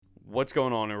What's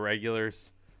going on,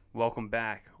 irregulars? Welcome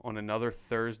back on another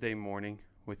Thursday morning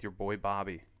with your boy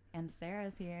Bobby. And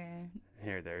Sarah's here.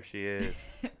 There she is.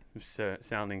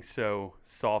 Sounding so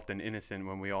soft and innocent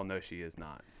when we all know she is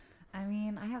not. I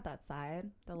mean, I have that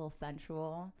side, the little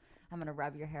sensual. I'm going to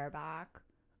rub your hair back.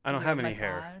 I don't have any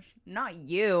hair. Not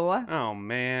you. Oh,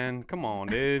 man. Come on,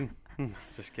 dude.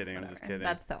 Just kidding. I'm just kidding.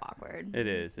 That's so awkward. It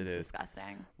is. It's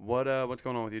disgusting. What's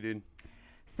going on with you, dude?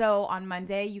 So on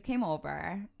Monday, you came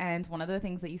over, and one of the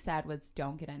things that you said was,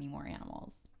 don't get any more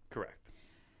animals. Correct.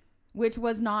 Which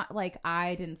was not like,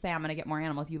 I didn't say I'm going to get more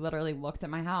animals. You literally looked at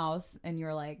my house, and you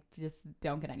were like, just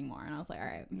don't get any more. And I was like, all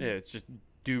right. Yeah, it's just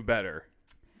do better,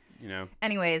 you know?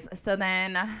 Anyways, so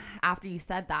then after you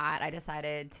said that, I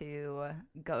decided to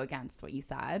go against what you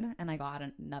said, and I got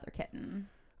another kitten.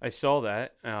 I saw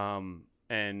that,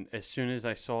 and as soon as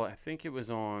I saw it, I think it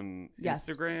was on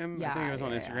Instagram. Yeah, I think it was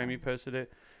on Instagram. Yeah. You posted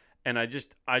it. And I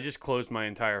just closed my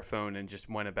entire phone and just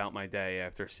went about my day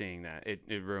after seeing that.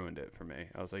 It ruined it for me.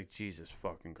 I was like, Jesus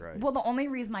fucking Christ. Well, the only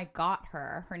reason I got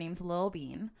her name's Lil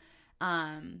Bean. The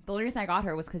only reason I got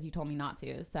her was because you told me not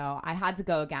to. So I had to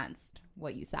go against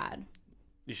what you said.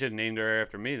 You should have named her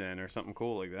after me then, or something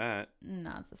cool like that.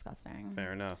 No, it's disgusting.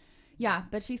 Fair enough. Yeah,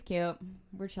 but she's cute.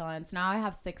 We're chilling. So now I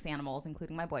have 6 animals,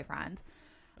 including my boyfriend.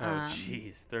 Oh,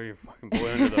 jeez. Throw your fucking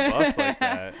boy under the bus like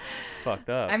that. It's fucked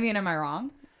up. I mean, am I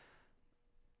wrong?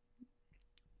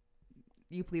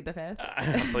 You plead the fifth?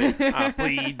 I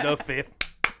plead the fifth.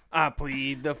 I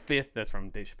plead the fifth. That's from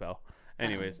Dave Chappelle.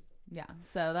 Anyways. Yeah,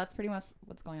 so that's pretty much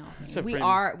what's going on with me. So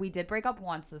we did break up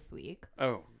once this week.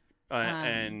 Oh,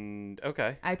 and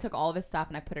okay. I took all of his stuff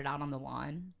and I put it out on the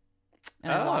lawn.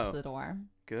 And I locked the door.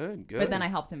 Good. But then I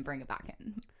helped him bring it back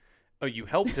in. Oh, you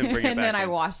helped him bring it back in? And then I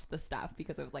washed the stuff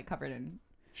because it was like covered in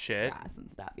shit, grass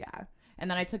and stuff, yeah. And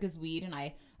then I took his weed and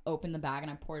I opened the bag and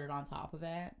I poured it on top of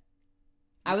it.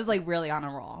 I was like really on a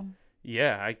roll.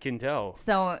 Yeah, I can tell.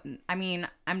 So, I mean,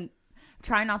 I'm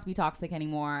trying not to be toxic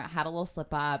anymore. I had a little slip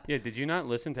up. Yeah, did you not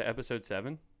listen to episode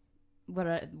 7? What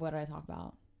did I talk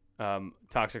about?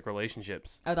 Toxic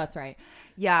relationships. Oh, that's right.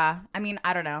 Yeah, I mean,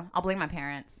 I don't know. I'll blame my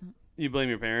parents. You blame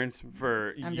your parents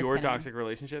for your toxic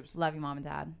relationships? Love you, Mom and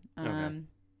Dad. Okay.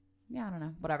 Yeah, I don't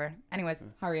know. Whatever. Anyways,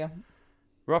 how are you?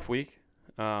 Rough week.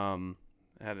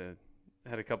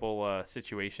 Had a couple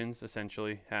situations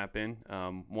essentially happen.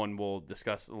 One we'll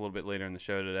discuss a little bit later in the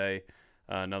show today.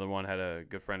 Another one had a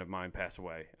good friend of mine pass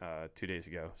away 2 days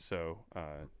ago. So,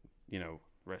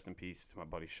 rest in peace to my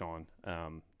buddy Sean.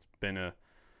 It's been a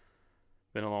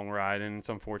long ride and it's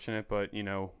unfortunate, but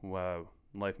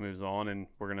life moves on and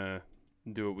we're gonna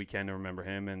do what we can to remember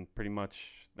him. And pretty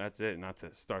much that's it. Not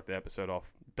to start the episode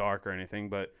off dark or anything,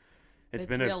 but it's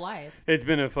been real life. It's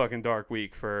been a fucking dark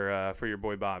week for your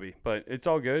boy Bobby, but it's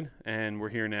all good, and we're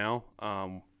here now.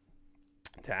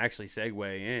 To actually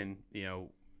segue in,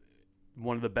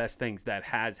 one of the best things that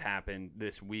has happened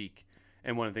this week,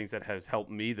 and one of the things that has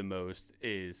helped me the most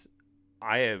is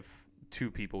I have 2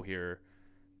 people here,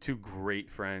 2 great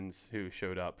friends who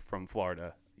showed up from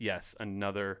Florida. Yes,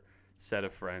 another set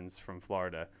of friends from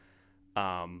Florida.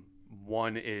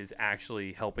 One is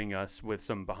actually helping us with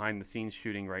some behind-the-scenes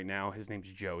shooting right now. His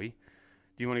name's Joey.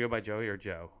 Do you want to go by Joey or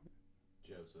Joe?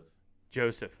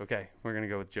 Joseph. Okay, we're going to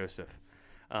go with Joseph.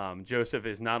 Joseph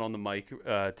is not on the mic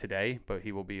today, but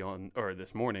he will be on, or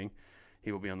this morning,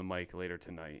 he will be on the mic later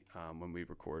tonight when we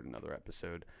record another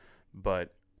episode.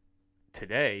 But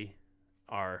today,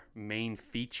 our main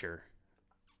feature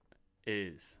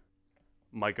is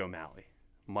Mike O'Malley.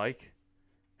 Mike,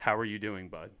 how are you doing,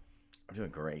 bud? I'm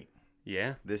doing great.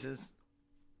 Yeah? This is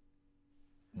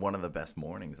one of the best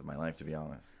mornings of my life, to be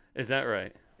honest. Is that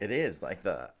right? It is, like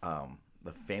the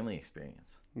family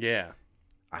experience. Yeah.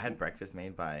 I had breakfast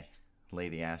made by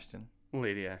Lady Ashton.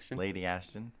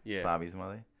 Yeah. Bobby's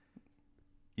mother.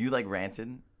 You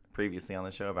ranted previously on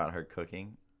the show about her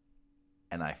cooking,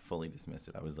 and I fully dismissed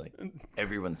it. I was like,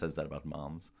 everyone says that about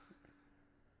moms.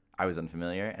 I was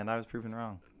unfamiliar, and I was proven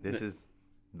wrong. This is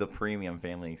the premium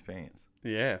family experience.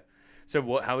 Yeah.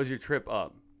 So how was your trip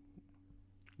up?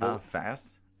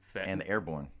 Fast and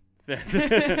airborne.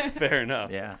 Fair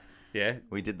enough. Yeah. Yeah?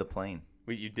 We did the plane.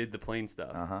 You did the plane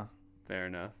stuff. Uh-huh. Fair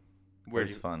enough. It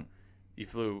was fun. You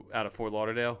flew out of Fort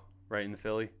Lauderdale, right into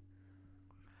Philly?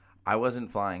 I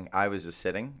wasn't flying. I was just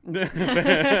sitting.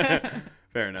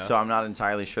 Fair enough. So I'm not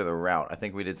entirely sure the route. I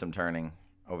think we did some turning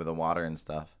over the water and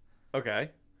stuff.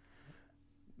 Okay.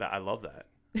 I love that.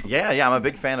 Yeah, I'm a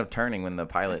big fan of turning when the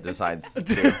pilot decides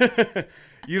to.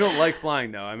 You don't like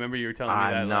flying, though. I remember you were telling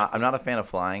me that. I'm not a fan of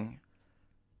flying,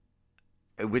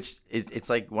 which it's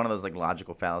like one of those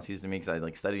logical fallacies to me because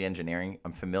I studied engineering.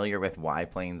 I'm familiar with why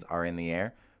planes are in the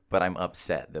air, but I'm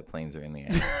upset that planes are in the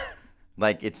air.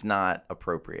 Like, it's not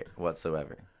appropriate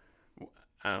whatsoever.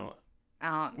 I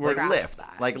don't like lift.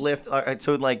 That. Like lift.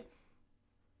 So like,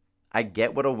 I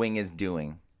get what a wing is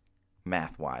doing,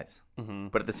 math-wise. Mm-hmm.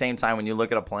 But at the same time, when you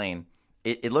look at a plane,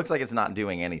 it looks like it's not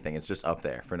doing anything. It's just up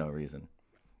there for no reason.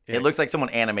 Yeah. It looks like someone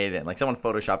animated it. Like someone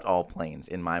photoshopped all planes,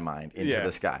 in my mind, into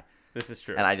the sky. This is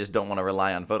true. And I just don't want to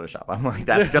rely on Photoshop. I'm like,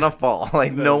 that's going to fall.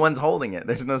 Like, no one's holding it.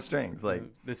 There's no strings. Like,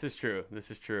 this is true.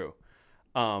 This is true.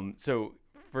 So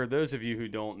for those of you who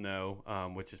don't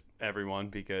know, which is everyone,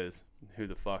 because who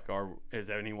the fuck is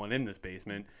anyone in this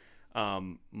basement?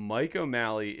 Mike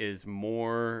O'Malley is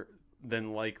more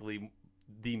than likely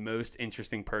the most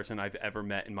interesting person I've ever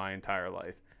met in my entire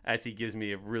life, as he gives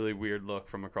me a really weird look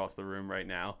from across the room right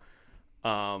now.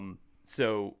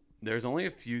 So there's only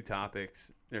a few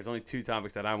topics. There's only 2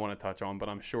 topics that I want to touch on, but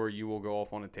I'm sure you will go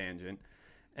off on a tangent.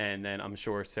 And then I'm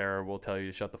sure Sarah will tell you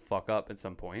to shut the fuck up at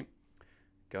some point.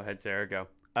 Go ahead, Sarah. Go.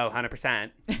 Oh,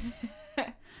 100%.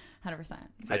 100%.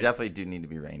 I definitely do need to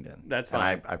be reined in. That's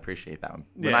fine. And I appreciate that one.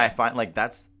 When I find, like,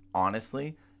 that's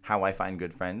honestly how I find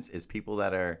good friends, is people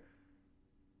that are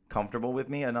comfortable with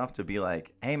me enough to be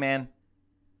like, hey, man,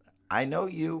 I know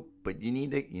you, but you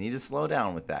need to slow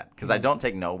down with that, because I don't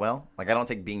take no well. Like, I don't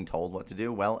take being told what to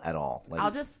do well at all. Like,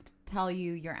 I'll just tell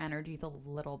you your energy's a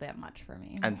little bit much for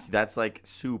me, and that's like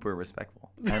super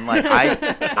respectful. And like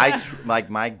like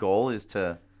my goal is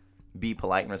to be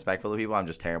polite and respectful to people. I'm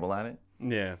just terrible at it.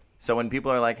 Yeah. So when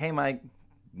people are like, "Hey, Mike,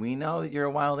 we know that you're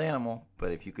a wild animal,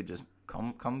 but if you could just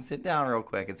come sit down real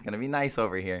quick, it's gonna be nice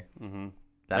over here." Mm-hmm.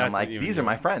 Then I'm like, these are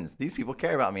my friends. These people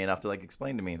care about me enough to like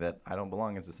explain to me that I don't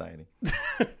belong in society.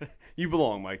 You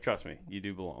belong, Mike. Trust me, you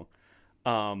do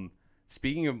belong.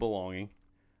 Speaking of belonging,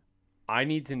 I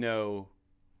need to know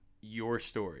your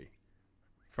story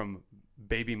from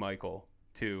baby Michael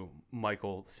to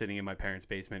Michael sitting in my parents'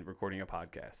 basement recording a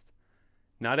podcast.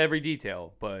 Not every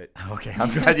detail, but okay. I'm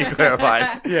glad you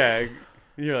clarified. Yeah.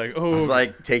 You're like, oh. It's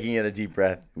like taking in a deep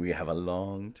breath. We have a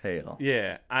long tail.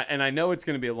 Yeah. And I know it's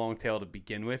going to be a long tail to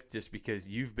begin with, just because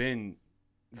you've been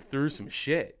through some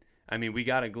shit. I mean, we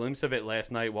got a glimpse of it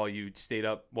last night while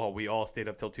we all stayed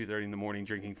up till 2:30 in the morning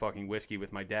drinking fucking whiskey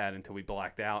with my dad until we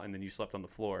blacked out, and then you slept on the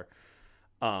floor.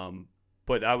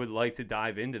 But I would like to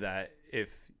dive into that if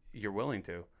you're willing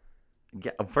to.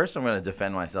 Yeah, first, I'm going to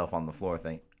defend myself on the floor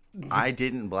thing. I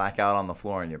didn't black out on the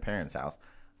floor in your parents' house.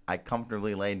 I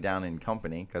comfortably laid down in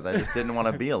company because I just didn't want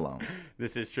to be alone.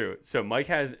 This is true. So Mike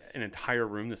has an entire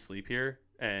room to sleep here,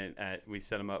 and we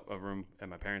set him up a room at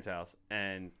my parents' house.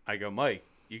 And I go, Mike,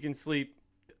 you can sleep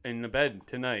in the bed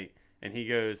tonight. And he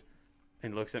goes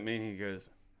and looks at me and he goes,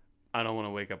 I don't want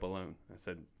to wake up alone. I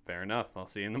said, fair enough. I'll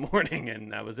see you in the morning.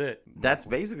 And that was it. That's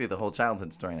basically the whole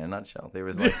childhood story in a nutshell. There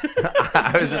was like,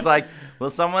 I was just like, will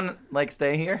someone like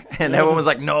stay here? And everyone was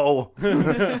like, no,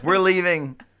 we're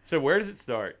leaving. So where does it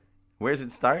start? Where does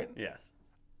it start? Yes.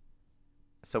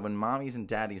 So when mommies and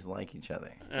daddies like each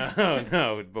other. Oh,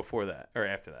 no, before that. Or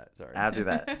after that, sorry. After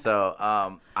that. So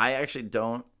I actually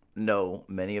don't know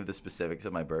many of the specifics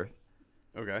of my birth.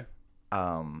 Okay.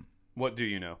 What do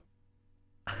you know?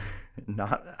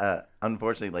 Not,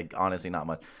 unfortunately, like, honestly, not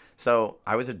much. So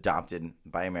I was adopted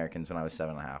by Americans when I was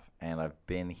 7.5, and I've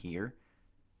been here.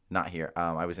 Not here.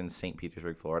 I was in St.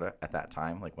 Petersburg, Florida at that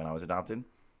time, like when I was adopted.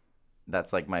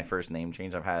 That's like my first name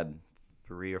change. I've had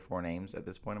 3 or 4 names at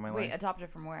this point in my life. Wait, adopted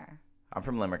from where? I'm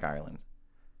from Limerick, Ireland.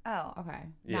 Oh, okay.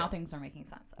 Yeah. Now things are making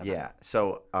sense. Okay. Yeah.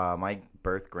 So my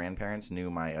birth grandparents knew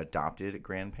my adopted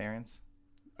grandparents.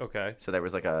 Okay. So there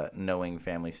was like a knowing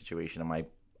family situation, and my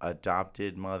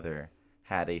adopted mother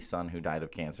had a son who died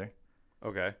of cancer.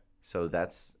 Okay. So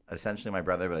that's essentially my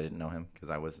brother, but I didn't know him because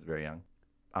I was very young.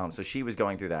 So she was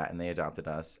going through that, and they adopted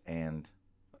us. And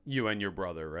you and your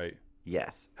brother, right?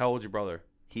 Yes. How old's your brother?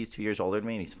 He's 2 years older than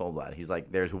me, and he's full blood. He's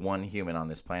like, there's one human on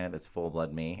this planet that's full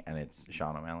blood me, and it's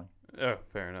Sean O'Malley. Oh,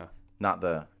 fair enough. Not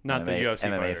the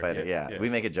UFC fighter. Yeah. We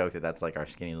make a joke that that's like our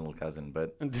skinny little cousin,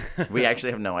 but we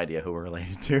actually have no idea who we're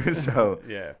related to. So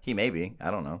yeah, he may be.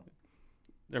 I don't know.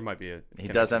 There might be a. He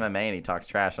does MMA and he talks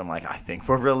trash. I'm like, I think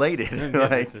we're related. Yeah,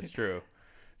 this is true.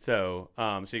 So,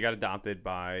 so you got adopted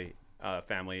by a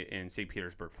family in St.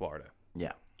 Petersburg, Florida.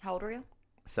 Yeah. How old were you?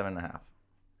 7.5.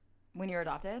 When you were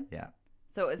adopted? Yeah.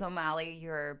 So is O'Malley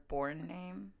your born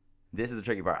name? This is the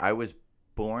tricky part. I was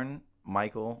born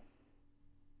Michael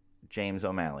James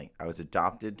O'Malley. I was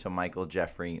adopted to Michael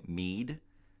Jeffrey Mead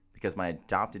because my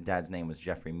adopted dad's name was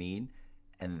Jeffrey Mead.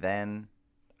 And then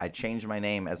I changed my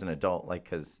name as an adult, like,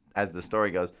 because as the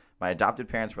story goes, my adopted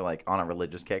parents were like on a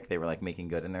religious kick. They were like making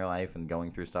good in their life and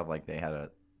going through stuff. Like they had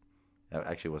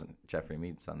actually it wasn't Jeffrey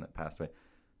Mead's son that passed away.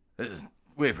 This is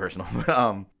way personal.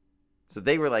 So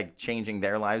they were like changing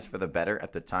their lives for the better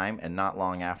at the time, and not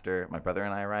long after my brother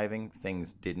and I arriving,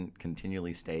 things didn't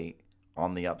continually stay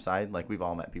on the upside. Like we've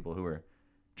all met people who were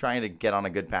trying to get on a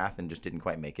good path and just didn't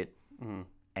quite make it. Mm-hmm.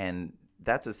 And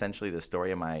that's essentially the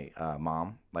story of my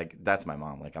mom. Like that's my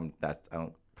mom. Like I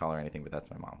don't call her anything, but that's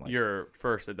my mom. Like, your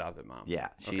first adopted mom. Yeah,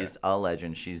 she's a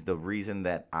legend. She's the reason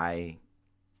that I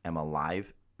am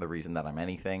alive, the reason that I'm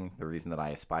anything, the reason that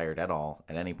I aspired at all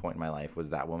at any point in my life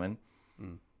was that woman.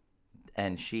 Mm.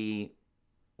 And she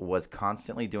was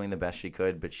constantly doing the best she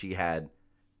could, but she had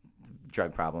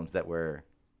drug problems that were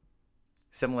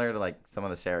similar to like some of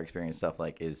the Sarah experience stuff.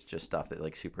 Like is just stuff that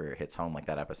like super hits home. Like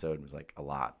that episode was like a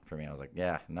lot for me. I was like,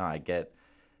 yeah, no, I get.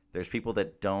 There's people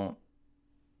that don't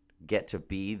get to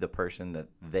be the person that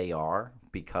they are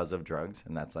because of drugs,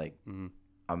 and that's like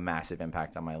a massive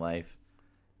impact on my life.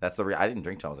 That's I didn't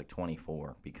drink till I was like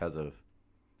 24 because of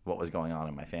what was going on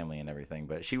in my family and everything.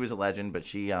 But she was a legend. But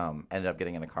she ended up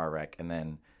getting in a car wreck and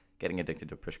then getting addicted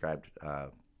to prescribed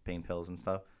pain pills and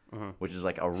stuff, which is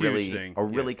like a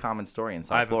really common story in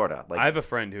South Florida. Like I have a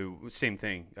friend who same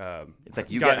thing. It's like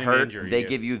you get hurt, they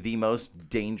give you the most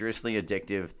dangerously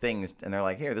addictive things, and they're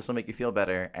like, "Here, this will make you feel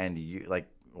better." And you like,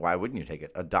 why wouldn't you take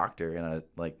it? A doctor in a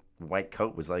like white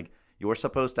coat was like, "You're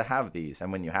supposed to have these,"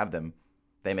 and when you have them,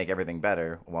 they make everything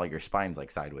better while your spine's like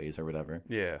sideways or whatever.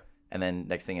 Yeah. And then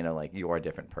next thing you know, like you are a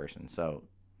different person. So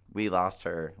we lost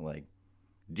her like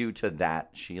due to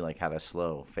that. She like had a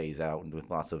slow phase out with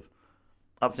lots of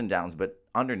ups and downs. But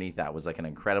underneath that was like an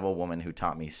incredible woman who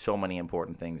taught me so many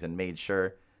important things and made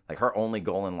sure like her only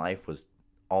goal in life was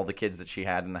all the kids that she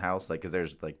had in the house. Like, cause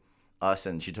there's like us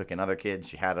and she took in other kids.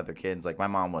 She had other kids. Like my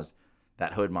mom was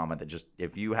that hood mama that just,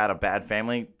 if you had a bad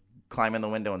family, climb in the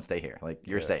window and stay here. Like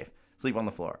you're safe. Sleep on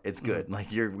the floor. It's good.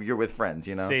 Like you're with friends,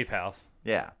 you know? Safe house.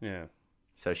 Yeah. Yeah.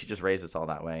 So she just raised us all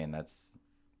that way, and that's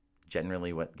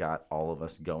generally what got all of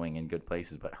us going in good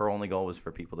places. But her only goal was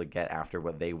for people to get after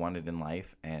what they wanted in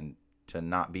life and to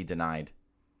not be denied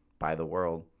by the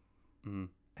world. Mm-hmm.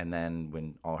 And then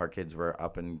when all her kids were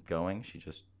up and going, she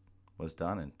just was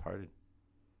done and parted.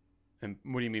 And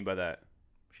what do you mean by that?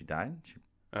 She died?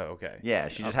 Oh, okay. Yeah,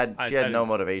 she just had no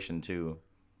motivation to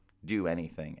do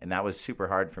anything. And that was super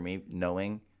hard for me,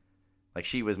 knowing like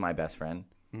she was my best friend.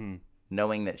 Mm-hmm.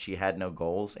 Knowing that she had no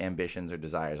goals, ambitions, or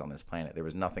desires on this planet. There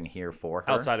was nothing here for her.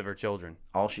 Outside of her children.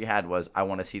 All she had was, I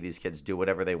want to see these kids do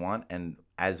whatever they want. And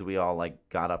as we all like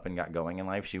got up and got going in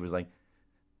life, she was like,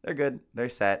 they're good, they're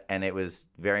set. And it was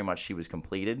very much she was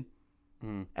completed.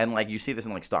 Mm. And like you see this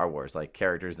in like Star Wars, like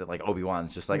characters that like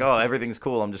Obi-Wan's just like, oh, everything's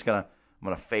cool. I'm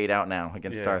gonna fade out now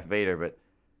against Darth Vader. But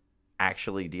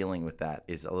actually dealing with that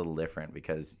is a little different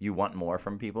because you want more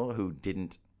from people who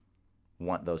didn't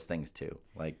want those things too.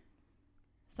 Like,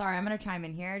 sorry, I'm going to chime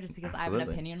in here just because I have an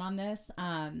opinion on this.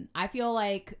 I feel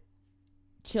like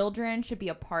children should be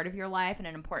a part of your life and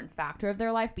an important factor of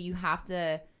their life, but you have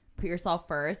to put yourself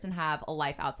first and have a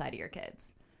life outside of your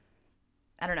kids.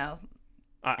 I don't know.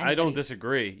 I don't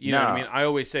disagree. You know what I mean? I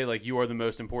always say, like, you are the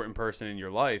most important person in your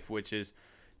life, which is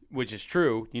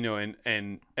true, you know,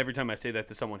 and every time I say that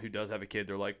to someone who does have a kid,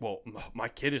 they're like, well, my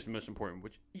kid is the most important,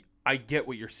 which I get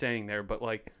what you're saying there, but,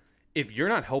 like, if you're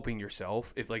not helping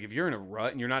yourself, if you're in a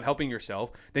rut and you're not helping yourself,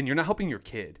 then you're not helping your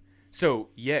kid. So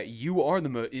yeah, you are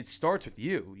it starts with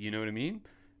you. You know what I mean?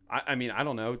 I mean, I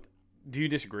don't know. Do you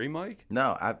disagree, Mike?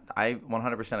 No, I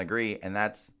 100% agree. And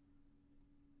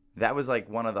that was like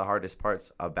one of the hardest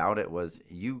parts about it was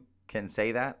you can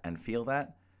say that and feel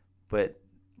that, but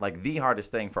like the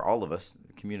hardest thing for all of us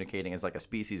communicating as like a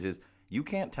species is you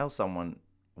can't tell someone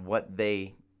what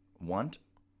they want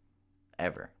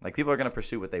ever. Like people are going to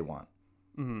pursue what they want.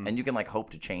 Mm-hmm. And you can like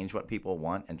hope to change what people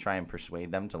want and try and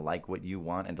persuade them to like what you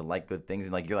want and to like good things.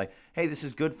 And like, you're like, hey, this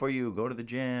is good for you. Go to the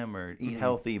gym or eat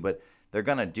healthy, but they're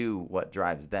going to do what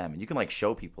drives them. And you can like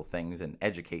show people things and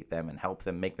educate them and help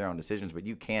them make their own decisions, but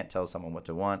you can't tell someone what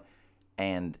to want.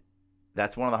 And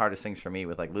that's one of the hardest things for me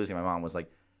with like losing my mom was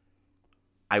like,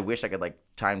 I wish I could like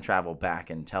time travel back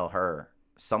and tell her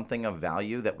something of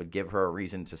value that would give her a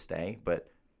reason to stay. But,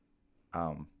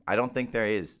 I don't think there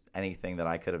is anything that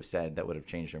I could have said that would have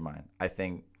changed her mind. I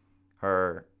think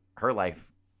her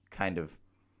life kind of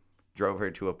drove her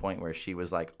to a point where she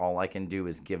was like, all I can do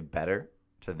is give better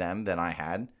to them than I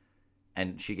had.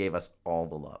 And she gave us all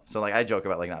the love. So like I joke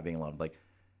about like not being loved. Like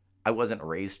I wasn't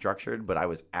raised structured, but I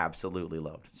was absolutely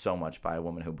loved so much by a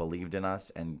woman who believed in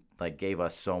us and like gave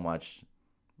us so much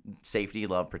safety,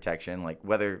 love, protection. Like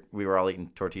whether we were all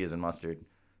eating tortillas and mustard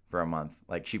for a month,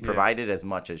 like she provided as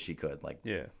much as she could, like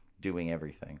doing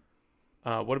everything.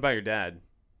 What about your dad,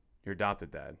 your adopted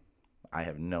dad? I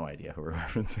have no idea who we're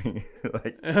referencing.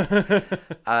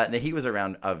 He was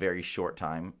around a very short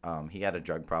time. He had a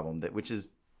drug problem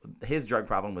his drug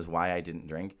problem was why I didn't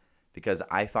drink, because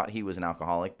I thought he was an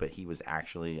alcoholic, but he was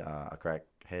actually a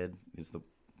crackhead is the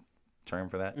term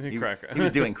for that. He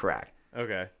was doing crack.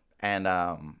 Okay. And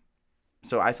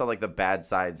so I saw like the bad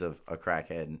sides of a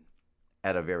crackhead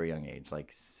at a very young age,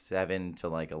 like 7 to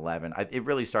like 11. It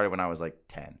really started when I was like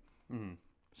 10. Mm-hmm.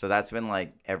 So that's been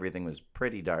like everything was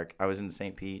pretty dark. I was in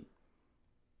St. Pete,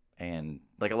 and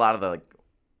like a lot of the like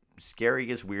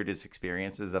scariest, weirdest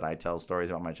experiences that I tell stories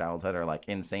about my childhood are like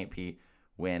in St. Pete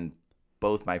when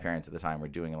both my parents at the time were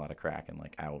doing a lot of crack and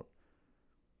like out.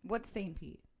 What's St.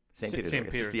 Pete? St. Petersburg.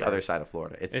 It's just the other side of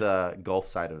Florida. It's the Gulf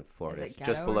side of Florida. It's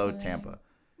just below Tampa.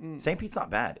 St. Pete's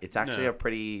not bad. It's actually a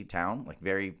pretty town, like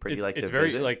very pretty to visit. It's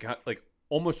very like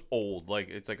almost old. Like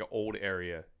it's like an old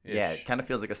area. Yeah, it kind of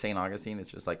feels like a St. Augustine.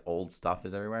 It's just like old stuff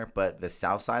is everywhere. But the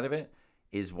south side of it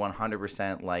is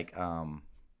 100% like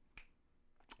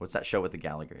what's that show with the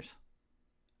Gallaghers?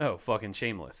 Oh, fucking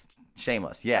Shameless.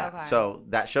 Shameless, yeah. Okay. So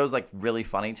that show's like really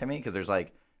funny to me because there's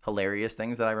like hilarious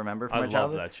things that I remember from my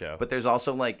childhood. I love that show. But there's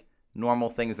also like normal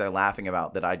things they're laughing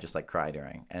about that I just like cry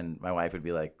during. And my wife would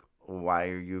be like, "Why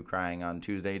are you crying on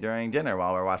Tuesday during dinner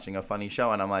while we're watching a funny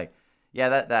show?" And I'm like, "Yeah,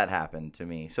 that happened to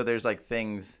me." So there's like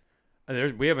things.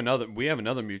 We have another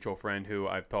mutual friend who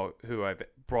I've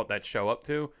brought that show up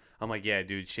to. I'm like, "Yeah,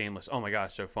 dude, Shameless. Oh my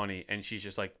gosh, so funny." And she's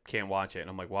just like, "Can't watch it." And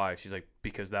I'm like, "Why?" She's like,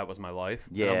 "Because that was my life."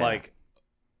 Yeah. And I'm like,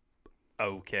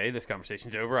 "Okay, this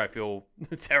conversation's over. I feel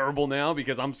terrible now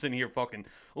because I'm sitting here fucking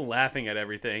laughing at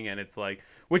everything." And it's like,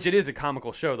 which it is a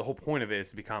comical show. The whole point of it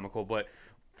is to be comical, but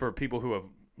for people who have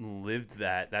lived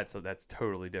that's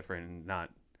totally different and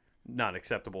not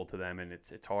acceptable to them, and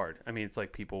it's hard. I mean, it's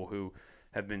like people who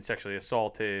have been sexually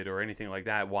assaulted or anything like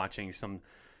that watching some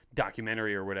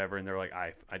documentary or whatever, and they're like,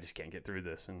 I just can't get through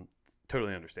this, and it's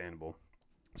totally understandable.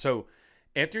 So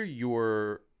after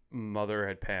your mother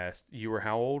had passed, you were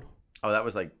how old? Oh,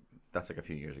 that's like a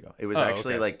few years ago. It was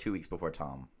actually like 2 weeks before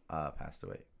Tom passed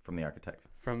away from the Architects.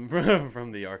 From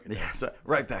the Architects. Yeah, so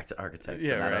right back to Architects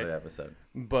in that other episode.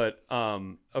 But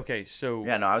okay, so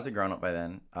yeah, no, I was a grown up by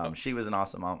then. She was an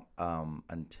awesome mom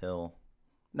until.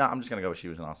 No, I'm just gonna go with she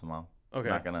was an awesome mom. Okay.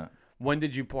 I'm not gonna. When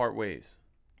did you part ways?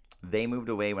 They moved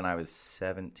away when I was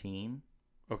 17.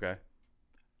 Okay.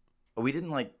 We didn't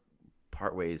like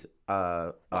part ways.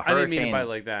 I didn't mean it by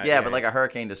like that. Yeah, but like a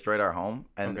hurricane destroyed our home,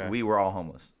 and we were all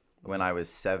homeless when I was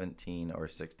 17 or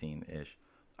 16-ish.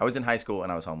 I was in high school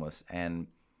and I was homeless, and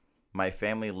my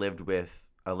family lived with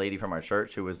a lady from our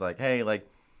church who was like, "Hey, like,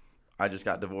 I just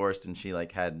got divorced," and she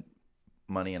like had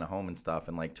money and a home and stuff,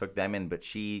 and like took them in, but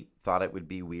she thought it would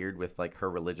be weird with like her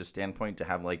religious standpoint to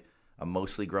have like a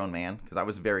mostly grown man, because I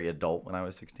was very adult when I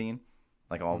was 16,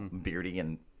 like all beardy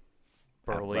and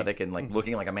burly, athletic and like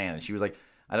looking like a man, and she was like,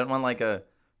 "I don't want like a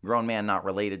grown man not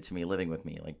related to me living with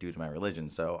me, like due to my religion."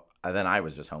 So then I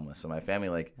was just homeless. So my family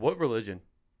like, what religion?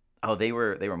 Oh, they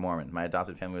were Mormon. My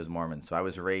adopted family was Mormon, so I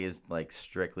was raised like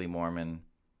strictly Mormon.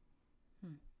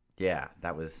 Yeah,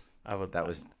 that was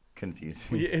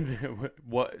confusing.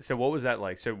 So what was that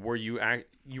like? So were you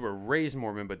were raised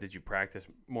Mormon, but did you practice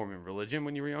Mormon religion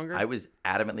when you were younger? I was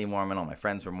adamantly Mormon. All my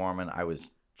friends were Mormon. I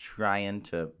was trying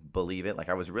to believe it. Like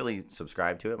I was really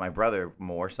subscribed to it. My brother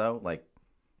more so. Like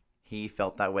he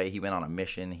felt that way. He went on a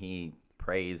mission. He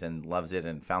prays and loves it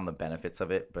and found the benefits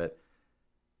of it, but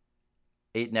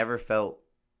it never felt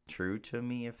true to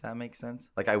me, if that makes sense.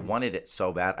 Like I wanted it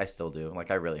so bad. I still do. Like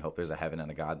I really hope there's a heaven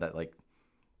and a God that like,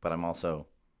 but I'm also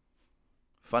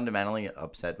fundamentally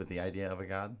upset with the idea of a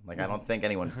God. Like I don't think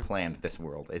anyone planned this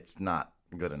world. It's not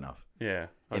good enough. Yeah.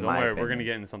 Don't worry, we're gonna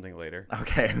get into something later.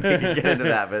 Okay, we can get into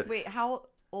that. But wait, how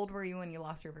old were you when you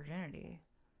lost your virginity?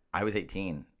 I was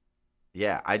 18.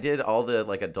 Yeah, I did all the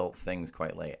like adult things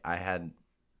quite late.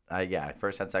 I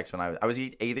first had sex when I was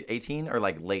either 18 or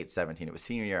like late 17. It was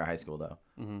senior year of high school though.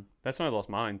 Mm-hmm. That's when I lost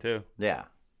mine too. Yeah.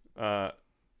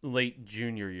 Late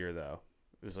junior year though.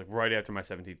 It was like right after my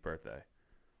 17th birthday.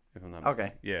 If I'm not mistaken.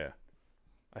 Okay. Yeah.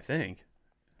 I think.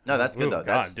 No, that's good though.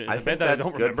 I think that's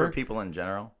good for people in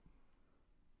general.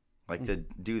 Like to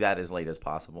do that as late as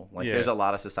possible. Like there's a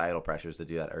lot of societal pressures to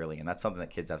do that early, and that's something that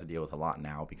kids have to deal with a lot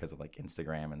now because of like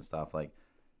Instagram and stuff, like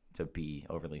to be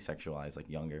overly sexualized like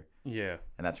younger. Yeah.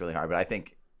 And that's really hard. But I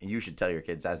think you should tell your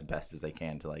kids as best as they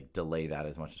can to like delay that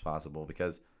as much as possible,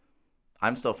 because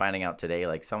I'm still finding out today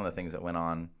like some of the things that went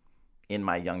on in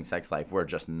my young sex life were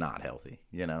just not healthy,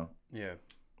 you know? Yeah.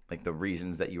 Like the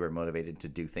reasons that you were motivated to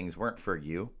do things weren't for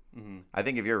you. Mm-hmm. I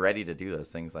think if you're ready to do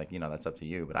those things, like, you know, that's up to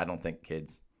you. But I don't think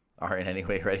kids are in any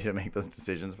way ready to make those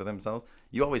decisions for themselves.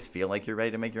 You always feel like you're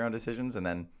ready to make your own decisions, and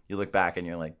then you look back and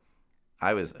you're like,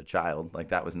 I was a child. Like,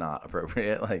 that was not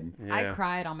appropriate. Like, I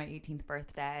cried on my 18th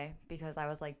birthday because I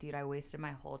was like, dude, I wasted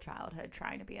my whole childhood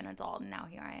trying to be an adult, and now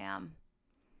here I am.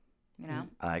 You know?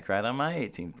 I cried on my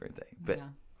 18th birthday, but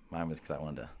mine was because I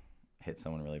wanted to hit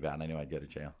someone really bad, and I knew I'd go to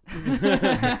jail.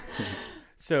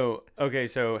 So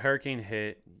hurricane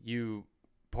hit. You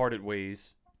parted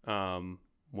ways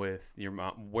with your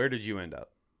mom. Where did you end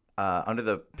up? Under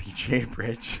the PGA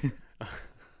Bridge.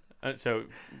 So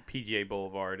PGA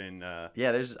Boulevard and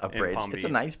there's a bridge. It's a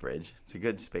nice bridge. It's a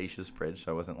good spacious bridge.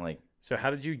 So it wasn't like. So how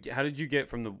did you get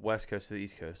from the West Coast to the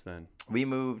East Coast then? We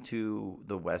moved to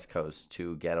the West Coast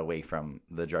to get away from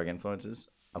the drug influences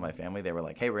of my family. They were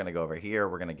like, hey, we're gonna go over here.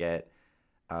 We're gonna get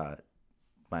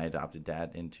my adopted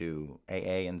dad into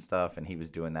AA and stuff, and he was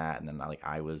doing that, and then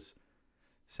I was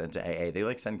sent to AA.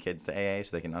 They send kids to AA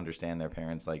so they can understand their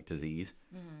parents' disease.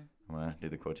 Mm-hmm. I'm gonna do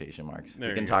the quotation marks.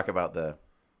 We can talk about the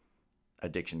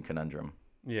addiction conundrum,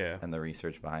 and the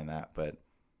research behind that, but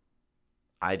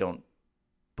I don't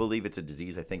believe it's a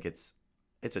disease. I think it's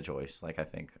a choice. I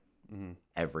think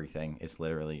everything is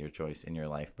literally your choice in your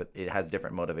life, but it has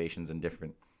different motivations and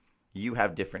you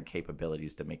have different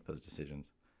capabilities to make those decisions.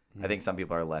 I think some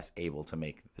people are less able to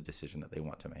make the decision that they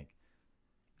want to make,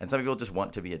 and some people just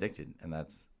want to be addicted, and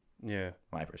that's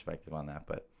my perspective on that.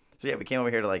 But so we came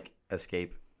over here to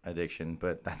escape addiction,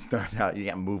 but that's not how you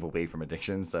can't move away from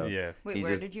addiction. So wait,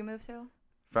 where did you move to?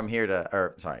 From here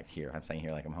to, here. I'm saying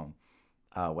here like I'm home.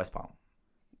 West Palm.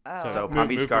 Oh. So Palm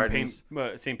Beach Gardens,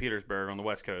 St. Petersburg on the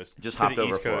West Coast, just hopped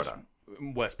over Florida.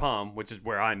 West Palm, which is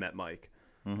where I met Mike,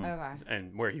 okay,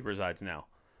 and where he resides now.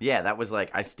 Yeah, that was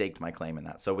I staked my claim in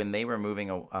that. So when they were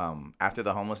moving, after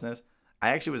the homelessness, I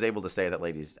actually was able to stay at that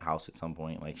lady's house at some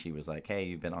point. She was like, hey,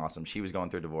 you've been awesome. She was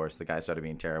going through divorce. The guy started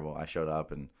being terrible. I showed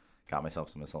up and got myself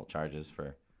some assault charges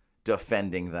for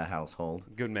defending the household.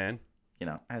 Good man.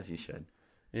 As you should.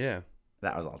 Yeah.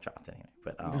 That was all dropped anyway.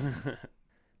 But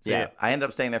I ended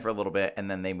up staying there for a little bit, and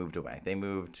then they moved away. They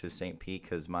moved to St. Pete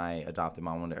because my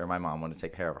mom wanted to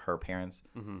take care of her parents.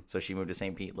 Mm-hmm. So she moved to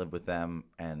St. Pete, lived with them,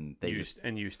 and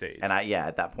you stayed. And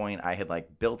at that point, I had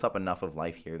built up enough of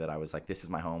life here that I was like, this is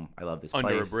my home. I love this place.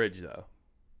 Under a bridge, though.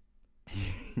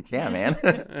 Yeah, man.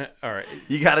 All right.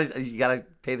 You gotta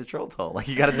pay the troll toll.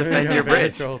 You gotta defend your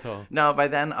bridge. Troll toll. No, by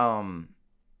then,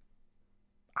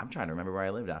 I'm trying to remember where I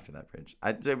lived after that bridge.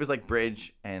 It was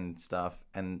bridge and stuff,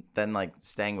 and then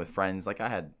staying with friends. I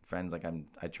had friends.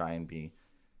 I try and be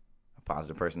a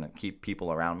positive person and keep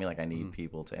people around me. I need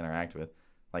people to interact with,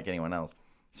 like anyone else.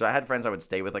 So I had friends I would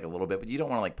stay with a little bit, but you don't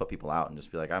want to put people out and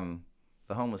just be like, I'm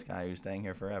the homeless guy who's staying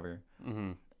here forever.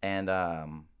 Mm-hmm. And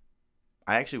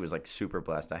I actually was super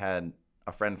blessed. I had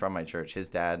a friend from my church. His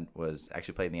dad was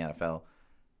actually played in the NFL.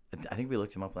 I think we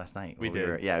looked him up last night. We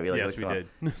did. Yes, we did.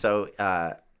 So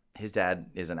his dad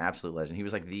is an absolute legend. He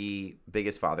was the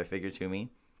biggest father figure to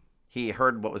me. He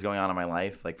heard what was going on in my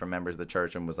life, from members of the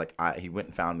church, and was he went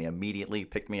and found me immediately,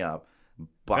 picked me up,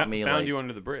 found you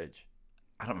under the bridge.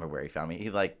 I don't remember where he found me. He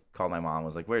called my mom,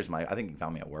 was where's my, I think he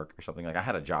found me at work or something. I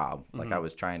had a job. I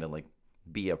was trying to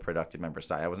be a productive member of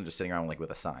society. I wasn't just sitting around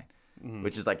with a sign,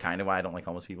 which is kind of why I don't like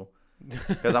homeless people.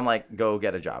 Because I'm go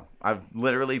get a job. I've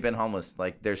literally been homeless.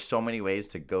 There's so many ways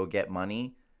to go get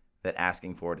money that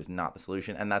asking for it is not the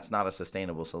solution, and that's not a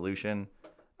sustainable solution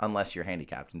unless you're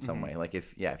handicapped in some way.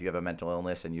 If you have a mental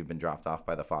illness and you've been dropped off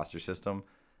by the foster system,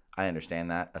 I understand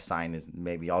that. A sign is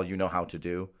maybe all you know how to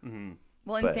do. Mm-hmm.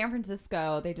 Well, in San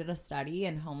Francisco, they did a study,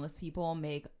 and homeless people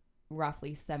make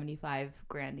roughly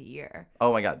 $75,000 a year.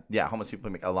 Oh my God. Yeah. Homeless people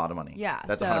make a lot of money. Yeah.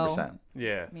 That's 100%.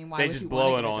 Yeah. I mean, why they just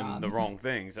blow it on the wrong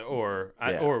things, or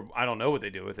I don't know what they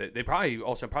do with it. They probably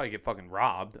get fucking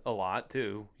robbed a lot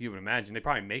too. You would imagine they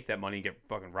probably make that money and get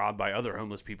fucking robbed by other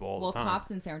homeless people all the time. Well,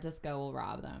 cops in San Francisco will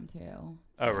rob them too. So.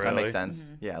 Oh, really? That makes sense.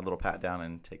 Mm-hmm. Yeah. A little pat down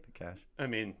and take the cash. I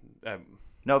mean,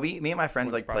 no, me and my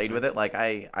friends played with it.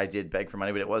 I did beg for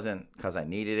money, but it wasn't because I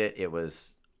needed it. It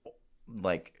was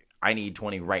I need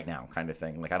 20 right now kind of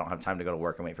thing. I don't have time to go to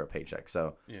work and wait for a paycheck.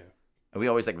 So we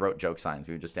always wrote joke signs.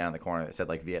 We would just stand in the corner that said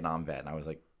Vietnam vet, and I was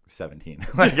 17.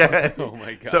 Oh my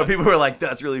God. So people were like,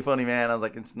 that's really funny, man. I was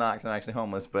like, it's not because I'm actually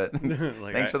homeless, but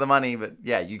thanks for the money. But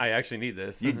yeah, I actually need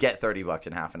this. You'd get $30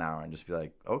 in half an hour and just be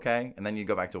like, okay. And then you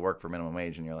go back to work for minimum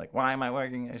wage and you're like, why am I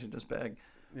working? I should just beg.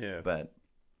 Yeah. But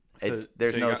there's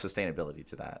no sustainability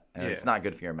to that. And it's not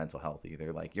good for your mental health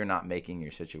either. You're not making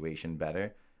your situation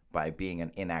better by being an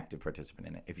inactive participant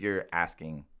in it. If you're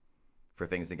asking for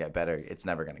things to get better, it's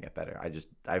never going to get better.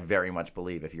 I very much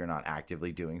believe if you're not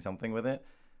actively doing something with it,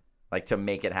 to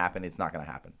make it happen, it's not going to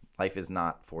happen. Life is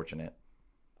not fortunate.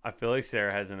 I feel like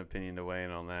Sarah has an opinion to weigh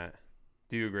in on that.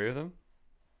 Do you agree with him?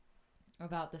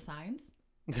 About the signs?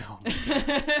 No.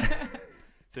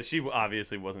 So she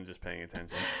obviously wasn't just paying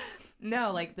attention.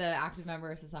 No, like the active member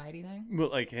of society thing? Well,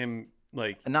 like him,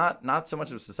 like... Not so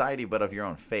much of society, but of your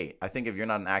own fate. I think if you're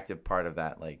not an active part of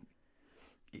that, like,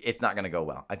 it's not going to go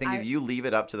well. I think if you leave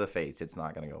it up to the fates, it's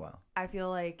not going to go well. I feel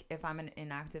like if I'm an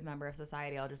inactive member of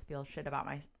society, I'll just feel shitty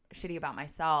about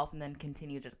myself and then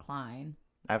continue to decline.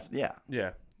 Yeah.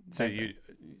 Yeah. So you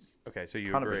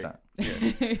 100%.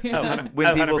 agree. Yeah.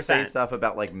 When people say stuff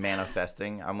about like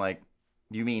manifesting, I'm like,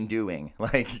 you mean doing,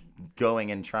 like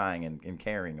going and trying and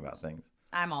caring about things.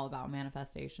 I'm all about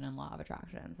manifestation and law of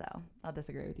attraction, so I'll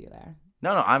disagree with you there.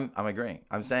 No, I'm agreeing.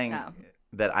 I'm saying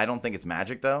that I don't think it's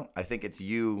magic though. I think it's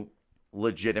you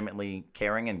legitimately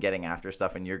caring and getting after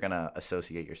stuff, and you're gonna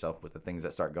associate yourself with the things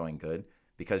that start going good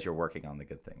because you're working on the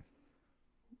good things.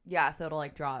 Yeah, so it'll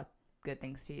like draw good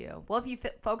things to you. Well, if you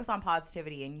focus on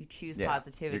positivity and you choose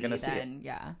positivity, you're gonna see it.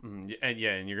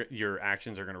 And your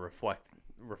actions are gonna reflect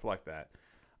that.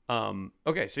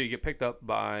 Okay, so you get picked up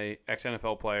by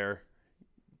ex-NFL player,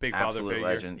 big father absolute figure.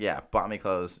 legend. Yeah, bought me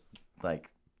clothes, like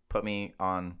put me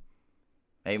on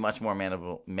a much more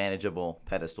manageable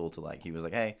pedestal to like. He was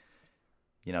like, hey,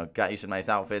 got you some nice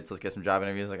outfits. Let's get some job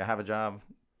interviews. Like, I have a job.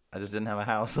 I just didn't have a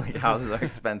house. Like, houses are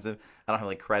expensive. I don't have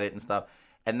like credit and stuff.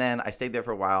 And then I stayed there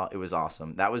for a while. It was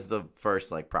awesome. That was the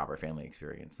first like proper family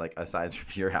experience. Like, aside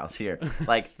from your house here,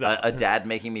 like a dad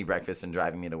making me breakfast and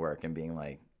driving me to work and being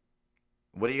like,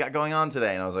 what do you got going on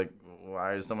today? And I was like,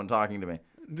 why is someone talking to me?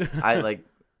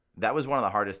 That was one of the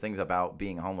hardest things about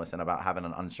being homeless and about having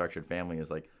an unstructured family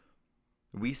is like,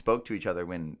 we spoke to each other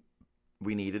when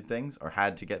we needed things or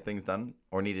had to get things done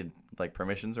or needed like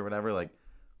permissions or whatever. Like,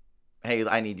 hey,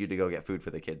 I need you to go get food for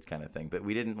the kids kind of thing. But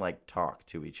we didn't like talk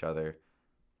to each other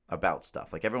about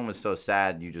stuff. Like, everyone was so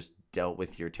sad. You just dealt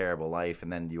with your terrible life.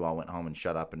 And then you all went home and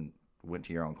shut up and went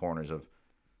to your own corners of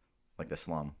like the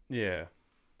slum. Yeah.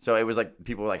 So it was like,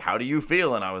 people were like, how do you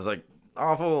feel? And I was like,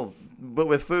 awful, but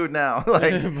with food now.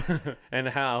 Like, and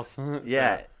a house.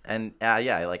 Yeah. And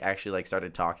I like actually like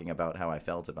started talking about how I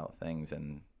felt about things.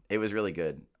 And it was really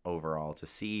good overall to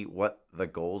see what the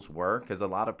goals were. Because a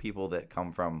lot of people that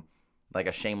come from like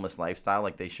a shameless lifestyle,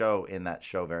 like they show in that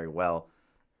show very well,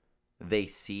 they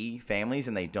see families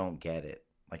and they don't get it.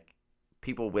 Like,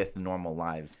 people with normal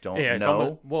lives don't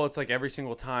know. It's like every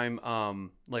single time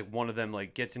like one of them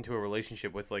like gets into a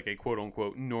relationship with like a quote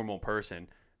unquote normal person,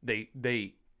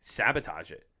 they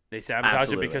sabotage it. They sabotage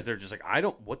Absolutely. it because they're just like,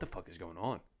 what the fuck is going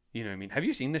on? You know what I mean? Have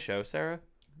you seen the show, Sarah?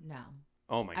 No.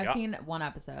 Oh my God. I've seen one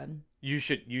episode. You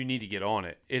need to get on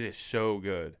it. It is so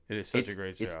good. It is such a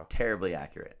great show. It's terribly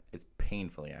accurate. It's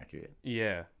painfully accurate.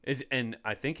 Yeah. And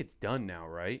I think it's done now,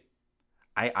 right?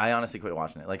 I honestly quit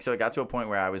watching it. Like, so it got to a point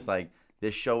where I was like,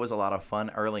 this show was a lot of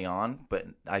fun early on, but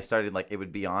I started like, it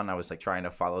would be on. I was like trying to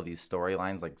follow these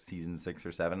storylines like season 6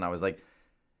 or 7. I was like,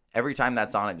 every time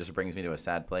that's on, it just brings me to a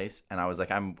sad place. And I was like,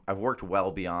 I've worked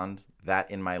well beyond that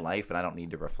in my life, and I don't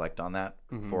need to reflect on that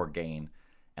for gain.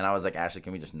 And I was like, Ashley,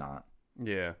 can we just not?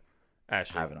 Yeah.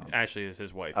 Ashley is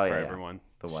his wife everyone.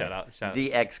 The wife. Shout out.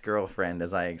 The ex-girlfriend,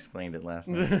 as I explained it last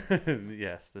night.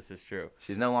 Yes, this is true.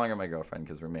 She's no longer my girlfriend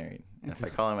because we're married. And if I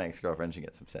call her my ex-girlfriend, she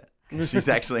gets upset. She's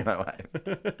actually my wife.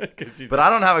 But I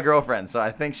don't have a girlfriend, so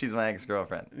I think she's my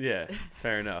ex-girlfriend. Yeah,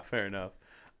 fair enough.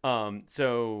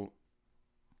 So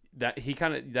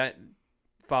that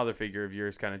father figure of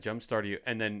yours kind of jump-started you,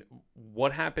 and then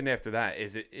what happened after that?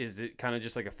 Is it kind of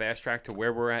just like a fast track to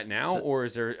where we're at now, or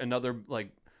is there another like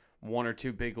one or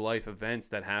two big life events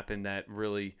that happened that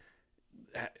really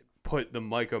put the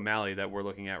Mike O'Malley that we're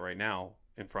looking at right now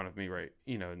in front of me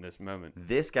in this moment?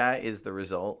 This guy is the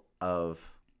result of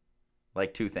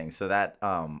like two things. So that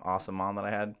awesome mom that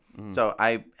I had. Mm-hmm. So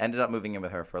I ended up moving in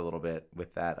with her for a little bit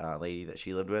with that lady that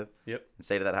she lived with. Yep. And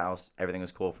stayed at that house. Everything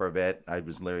was cool for a bit. I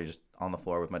was literally just on the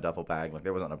floor with my duffel bag. Like,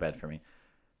 there wasn't a bed for me.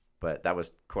 But that was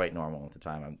quite normal at the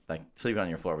time. I'm like, sleeping on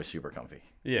your floor was super comfy.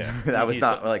 Yeah. That was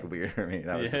not like weird for me.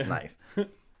 That was just nice.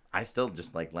 I still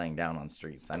just like laying down on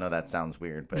streets. I know that sounds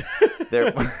weird, but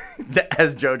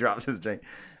as Joe drops his drink.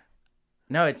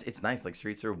 No, it's nice. Like,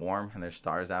 streets are warm and there's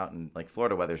stars out, and like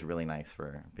Florida weather's really nice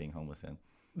for being homeless in.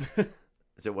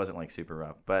 So it wasn't like super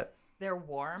rough, but they're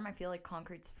warm. I feel like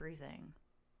concrete's freezing.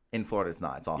 In Florida, it's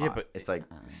not. It's all hot. But it's like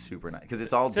super nice because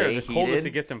it's all day heated. The coldest it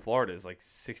gets in Florida is like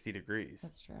 60 degrees.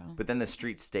 That's true. But then the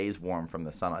street stays warm from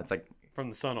the sun. It's like from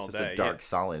the sun all day. It's just a dark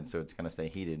solid, so it's gonna stay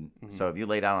heated. Mm-hmm. So if you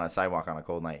lay down on a sidewalk on a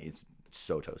cold night, it's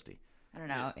so toasty. I don't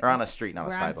know. Or on a street, not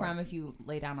a sidewalk. Where I'm from, if you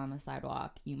lay down on the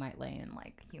sidewalk, you might lay in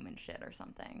like human shit or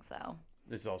something. So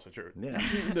This is also true. Yeah.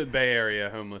 The Bay Area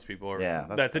homeless people are. Yeah,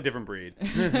 that's a different breed.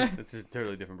 This is a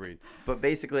totally different breed. But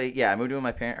basically, yeah, I moved in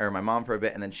with my mom for a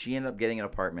bit, and then she ended up getting an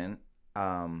apartment,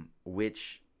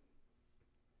 which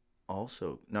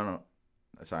also no,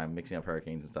 sorry, I'm mixing up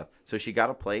hurricanes and stuff. So she got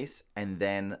a place and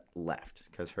then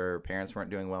left because her parents weren't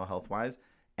doing well health wise.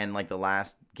 And like the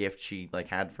last gift she like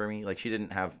had for me, like she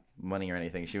didn't have money or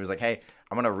anything. She was like, "Hey,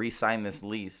 I'm gonna re-sign this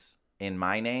lease in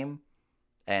my name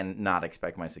and not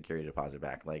expect my security deposit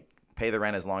back. Like pay the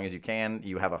rent as long as you can.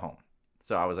 You have a home."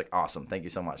 So I was like, "Awesome, thank you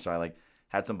so much." So I like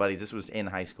had some buddies. This was in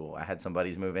high school. I had some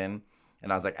buddies move in,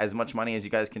 and I was like, "As much money as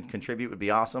you guys can contribute would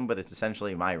be awesome, but it's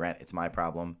essentially my rent. It's my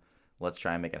problem. Let's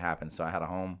try and make it happen." So I had a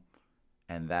home,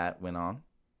 and that went on.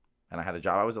 And I had a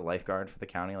job. I was a lifeguard for the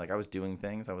county. Like I was doing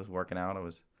things. I was working out. I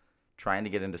was trying to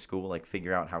get into school, like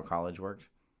figure out how college worked,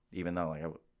 even though like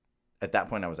at that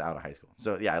point I was out of high school.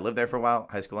 So yeah, I lived there for a while.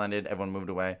 High school ended. Everyone moved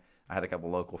away. I had a couple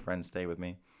local friends stay with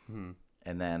me. Mm-hmm.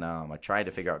 And then I tried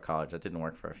to figure out college. That didn't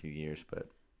work for a few years, but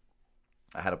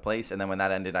I had a place. And then when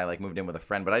that ended, I like moved in with a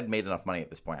friend. But I'd made enough money at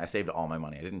this point. I saved all my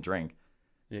money. I didn't drink,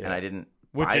 and I didn't.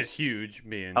 Which is huge,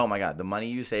 man. Oh my god, the money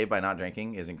you save by not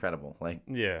drinking is incredible. Like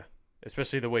yeah,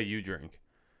 especially the way you drink.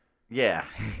 Yeah.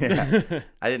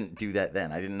 I didn't do that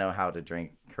then. I didn't know how to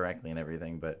drink correctly and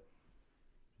everything, but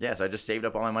yeah, so I just saved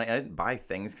up all my money. I didn't buy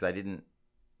things because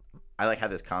I like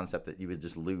had this concept that you would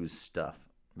just lose stuff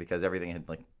because everything had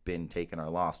like been taken or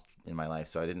lost in my life.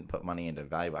 So I didn't put money into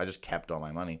value. I just kept all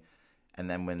my money. And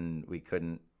then when we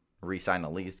couldn't re-sign a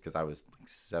lease because I was like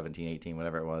 17, 18,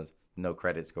 whatever it was, no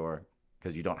credit score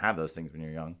because you don't have those things when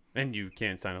you're young. And you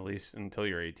can't sign a lease until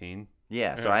you're 18.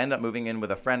 Yeah, so I ended up moving in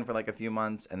with a friend for like a few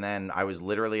months, and then I was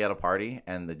literally at a party,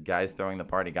 and the guys throwing the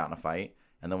party got in a fight,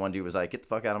 and the one dude was like, "Get the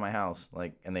fuck out of my house,"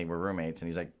 like, and they were roommates, and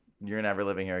he's like, "You're never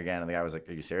living here again," and the guy was like,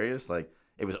 "Are you serious?" Like,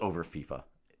 it was over FIFA.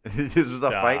 This was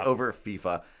a fight over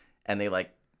FIFA, and they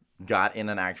like got in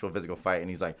an actual physical fight, and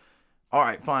he's like, "All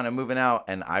right, fine, I'm moving out,"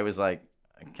 and I was like,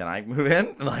 "Can I move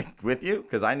in like with you?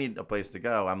 Because I need a place to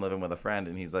go. I'm living with a friend,"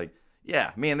 and he's like,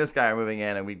 "Yeah, me and this guy are moving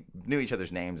in," and we knew each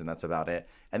other's names, and that's about it.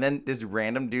 And then this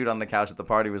random dude on the couch at the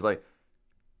party was like,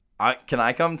 "Can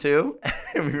I come too?"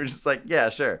 And we were just like, "Yeah,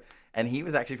 sure." And he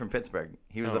was actually from Pittsburgh.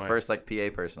 He was the first like PA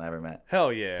person I ever met.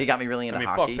 Hell yeah. He got me really into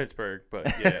hockey. Fuck Pittsburgh, but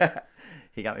yeah.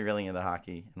 He got me really into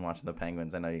hockey and watching the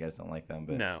Penguins. I know you guys don't like them,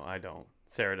 but no, I don't.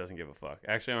 Sarah doesn't give a fuck.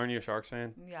 Actually, aren't you a Sharks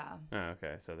fan? Yeah. Oh,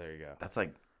 okay, so there you go. That's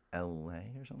like LA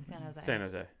or something. San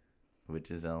Jose.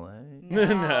 Which is LA?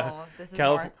 No, this is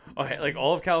Okay, like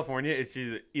all of California, it's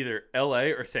either LA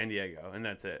or San Diego, and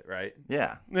that's it, right?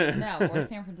 Yeah. No, or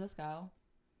San Francisco.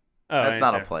 Oh, that's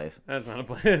not a place. That's not a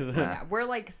place. Yeah, we're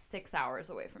like 6 hours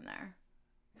away from there.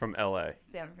 From LA.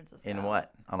 San Francisco. In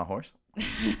what? On a horse?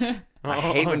 I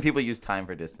hate when people use time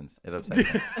for distance. It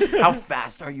upsets me. How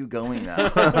fast are you going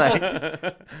now?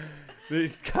 Like,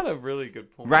 he's got a really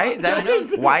good point. Right?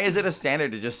 Why is it a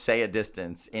standard to just say a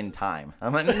distance in time?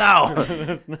 I'm like, no.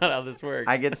 That's not how this works.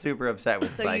 I get super upset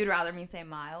with So you'd rather me say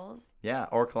miles? Yeah,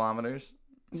 or kilometers.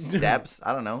 Steps.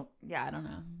 I don't know. Yeah, I don't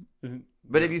know.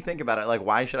 But if you think about it, like,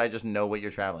 why should I just know what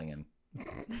you're traveling in?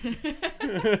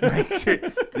 Like,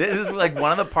 this is like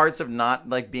one of the parts of not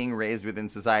like being raised within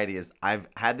society is I've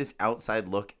had this outside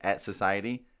look at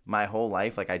society my whole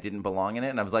life. Like I didn't belong in it.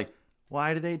 And I was like,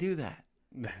 why do they do that?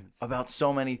 About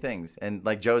so many things. And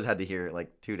like Joe's had to hear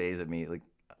like 2 days of me like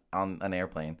on an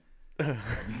airplane.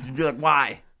 You'd be like,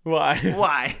 why?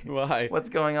 Why? What's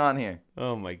going on here?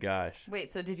 Oh my gosh.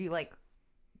 Wait, so did you like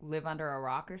live under a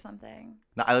rock or something?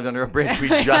 No, I lived under a bridge. We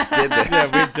just did this.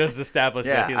 Yeah, we just established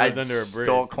that he lived under a bridge.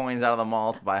 I stole coins out of the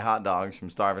mall to buy hot dogs from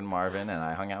Starvin' Marvin, and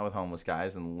I hung out with homeless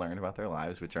guys and learned about their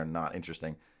lives, which are not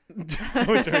interesting.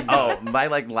 Oh, my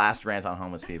like last rant on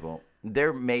homeless people.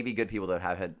 There may be good people that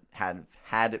have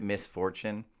had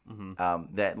misfortune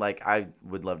that like I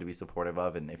would love to be supportive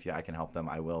of, and if I can help them,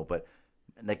 I will. But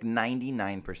like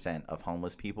 99% of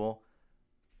homeless people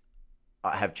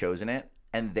have chosen it.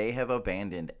 And they have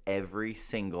abandoned every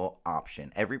single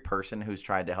option. Every person who's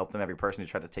tried to help them, every person who's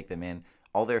tried to take them in,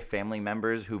 all their family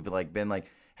members who've like been like,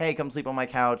 "Hey, come sleep on my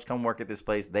couch, come work at this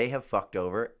place." They have fucked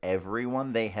over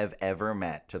everyone they have ever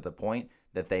met to the point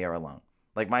that they are alone.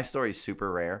 Like my story is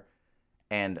super rare,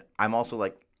 and I'm also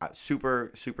like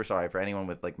super super sorry for anyone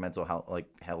with like mental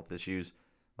health issues,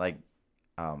 like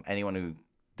anyone who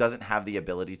doesn't have the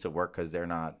ability to work because they're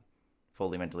not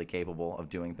fully mentally capable of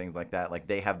doing things like that. Like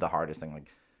they have the hardest thing.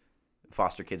 Like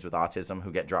foster kids with autism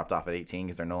who get dropped off at 18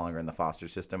 because they're no longer in the foster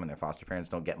system and their foster parents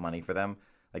don't get money for them.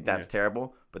 Like, that's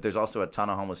terrible. But there's also a ton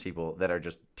of homeless people that are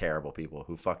just terrible people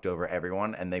who fucked over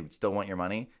everyone, and they still want your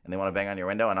money, and they want to bang on your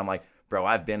window. And I'm like, bro,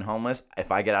 I've been homeless.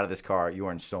 If I get out of this car, you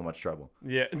are in so much trouble.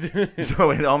 Yeah. So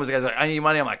when the homeless guy's like, I need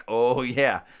money, I'm like, oh,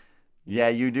 yeah. Yeah,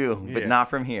 you do, but not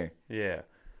from here. Yeah.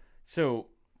 So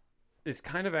this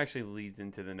kind of actually leads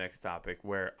into the next topic,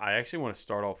 where I actually want to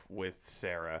start off with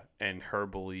Sarah and her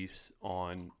beliefs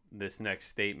on this next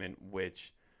statement,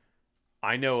 which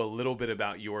I know a little bit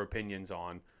about your opinions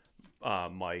on,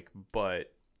 Mike,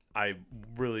 but I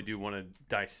really do want to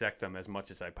dissect them as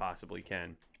much as I possibly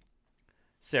can.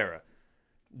 Sarah,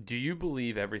 do you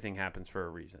believe everything happens for a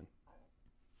reason?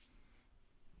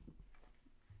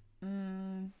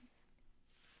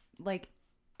 Like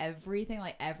everything,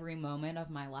 like every moment of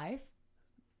my life,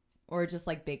 or just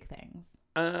like big things?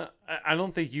 I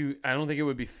don't think it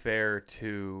would be fair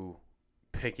to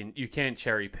pick, and you can't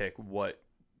cherry pick what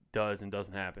does and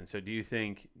doesn't happen. So do you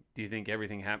think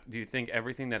everything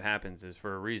that happens is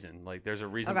for a reason? Like there's a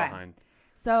reason behind.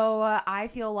 So I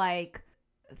feel like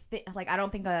I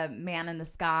don't think a man in the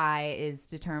sky is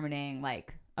determining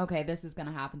like, okay, this is going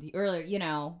to happen to you, or, you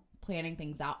know, planning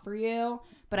things out for you.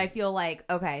 But I feel like,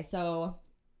 okay, so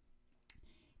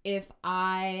if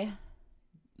I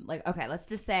let's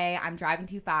just say I'm driving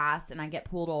too fast and I get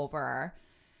pulled over.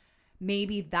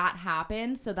 Maybe that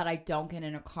happened so that I don't get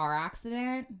in a car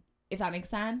accident, if that makes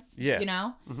sense. Yeah. You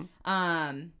know?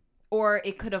 Mm-hmm. Or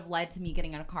it could have led to me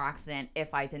getting in a car accident if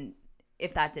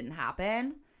that didn't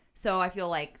happen. So I feel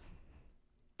like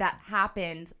that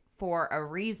happened for a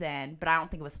reason, but I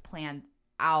don't think it was planned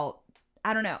out.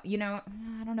 I don't know. You know,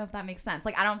 I don't know if that makes sense.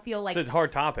 Like, I don't feel like... It's a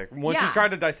hard topic. Once you try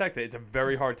to dissect it, it's a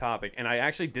very hard topic. And I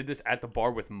actually did this at the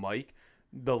bar with Mike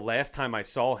the last time I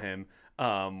saw him.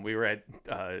 We were at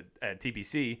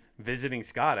TBC visiting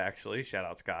Scott, actually. Shout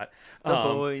out Scott. The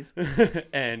boys.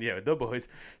 And yeah, the boys.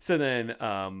 So then,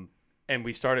 and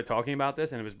we started talking about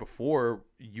this, and it was before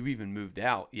you even moved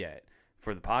out yet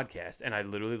for the podcast. And I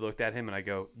literally looked at him and I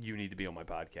go, you need to be on my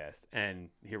podcast. And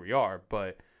here we are.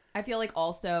 But I feel like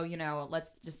also, you know,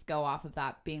 let's just go off of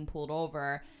that being pulled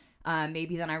over.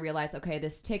 Maybe then I realize, okay,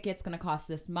 this ticket's going to cost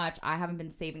this much. I haven't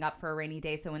been saving up for a rainy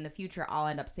day. So in the future, I'll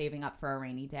end up saving up for a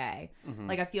rainy day. Mm-hmm.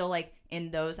 Like, I feel like in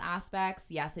those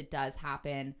aspects, yes, it does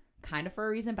happen kind of for a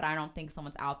reason, but I don't think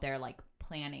someone's out there like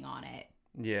planning on it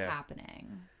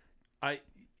happening.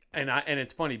 And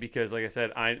it's funny because, like I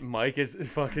said, Mike is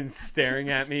fucking staring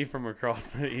at me from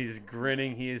across. He's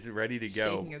grinning. He is ready to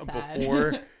go. Shaking his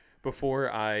head.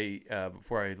 Before I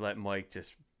let Mike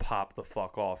just pop the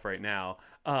fuck off right now,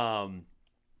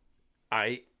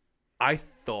 I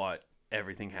thought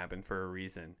everything happened for a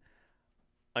reason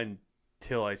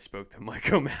until I spoke to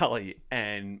Mike O'Malley,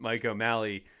 and Mike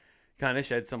O'Malley kind of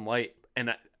shed some light,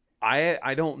 and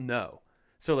I don't know.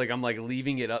 So like I'm like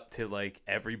leaving it up to like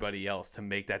everybody else to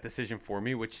make that decision for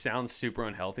me, which sounds super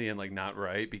unhealthy and like not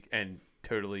right and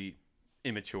totally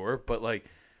immature, but like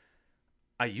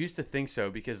I used to think so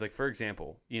because like, for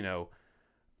example, you know,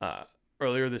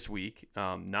 earlier this week,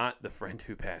 not the friend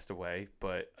who passed away,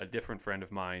 but a different friend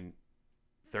of mine,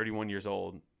 31 years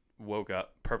old, woke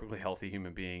up, perfectly healthy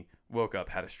human being, woke up,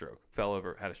 had a stroke, fell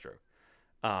over, had a stroke.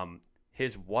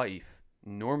 His wife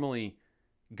normally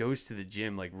goes to the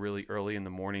gym like really early in the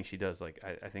morning. She does like,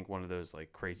 I think one of those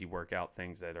like crazy workout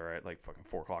things that are at like fucking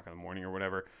 4 o'clock in the morning or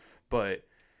whatever. But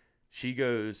she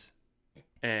goes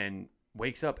and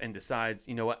wakes up and decides,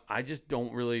 you know what, I just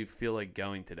don't really feel like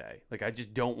going today. Like, I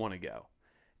just don't want to go.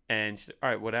 And she's all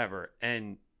right, whatever.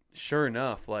 And sure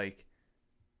enough, like,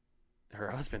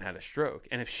 her husband had a stroke.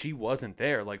 And if she wasn't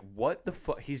there, like, what the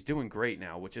fuck? He's doing great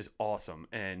now, which is awesome.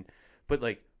 But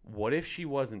like, what if she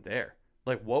wasn't there?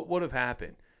 Like, what would have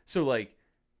happened? So like,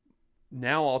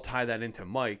 now I'll tie that into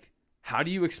Mike. How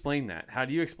do you explain that? How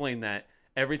do you explain that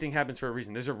everything happens for a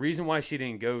reason? There's a reason why she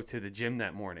didn't go to the gym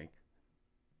that morning.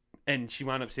 And she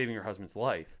wound up saving her husband's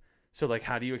life. So like,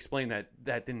 how do you explain that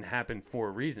didn't happen for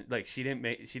a reason? Like, she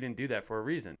didn't do that for a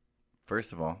reason.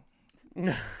 First of all,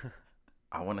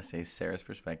 I want to say Sarah's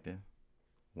perspective,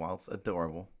 whilst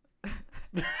adorable,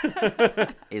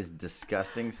 is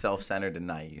disgusting, self-centered, and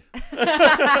naive.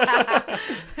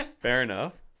 Fair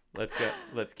enough.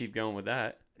 Let's keep going with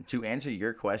that. To answer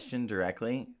your question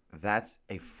directly, that's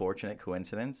a fortunate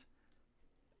coincidence.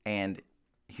 And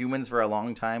humans for a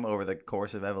long time over the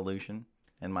course of evolution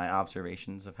and my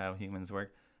observations of how humans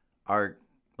work are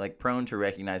like prone to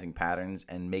recognizing patterns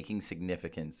and making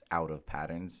significance out of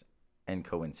patterns and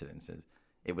coincidences.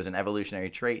 It was an evolutionary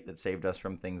trait that saved us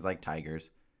from things like tigers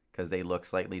because they look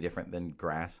slightly different than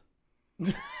grass.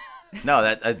 No,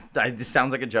 that just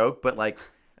sounds like a joke, but like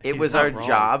it was our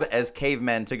job as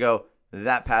cavemen to go,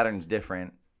 that pattern's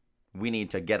different. We need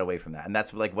to get away from that. And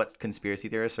that's like what conspiracy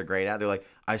theorists are great at. They're like,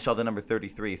 I saw the number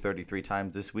 33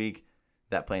 times this week.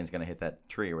 That plane's going to hit that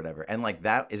tree or whatever. And like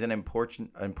that is an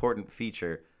important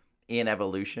feature in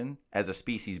evolution as a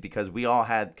species, because we all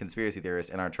had conspiracy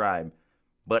theorists in our tribe,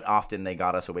 but often they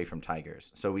got us away from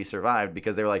tigers. So we survived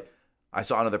because they were like, I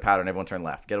saw another pattern. Everyone turn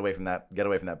left. Get away from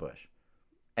that bush.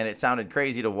 And it sounded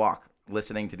crazy to walk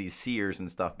listening to these seers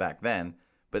and stuff back then,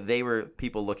 but they were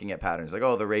people looking at patterns like,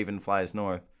 oh, the raven flies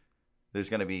north. There's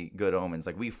going to be good omens.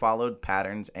 Like we followed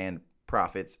patterns and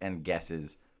prophets and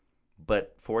guesses,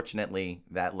 but fortunately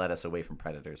that led us away from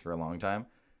predators for a long time.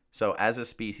 So as a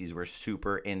species, we're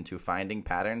super into finding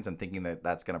patterns and thinking that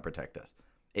that's going to protect us.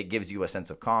 It gives you a sense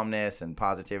of calmness and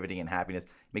positivity and happiness.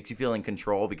 It makes you feel in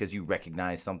control because you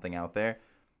recognize something out there.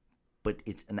 But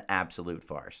it's an absolute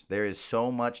farce. There is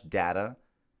so much data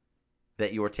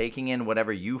that you're taking in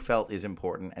whatever you felt is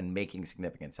important and making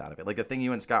significance out of it. Like the thing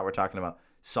you and Scott were talking about,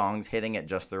 songs hitting at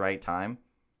just the right time,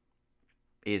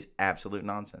 is absolute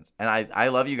nonsense. And I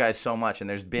love you guys so much. And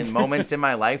there's been moments in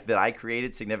my life that I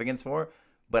created significance for,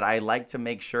 but I like to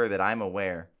make sure that I'm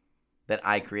aware that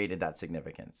I created that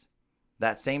significance.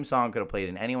 That same song could have played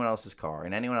in anyone else's car,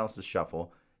 in anyone else's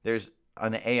shuffle. There's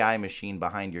an AI machine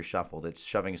behind your shuffle that's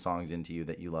shoving songs into you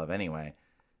that you love anyway,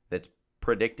 that's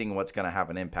predicting what's going to have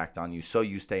an impact on you so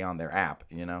you stay on their app,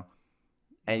 you know?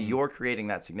 And you're creating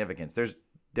that significance.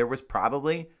 There was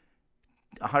probably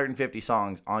 150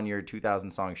 songs on your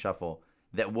 2,000 song shuffle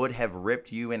that would have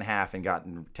ripped you in half and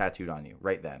gotten tattooed on you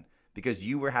right then, because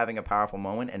you were having a powerful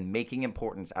moment and making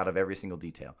importance out of every single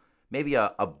detail. Maybe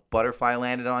a butterfly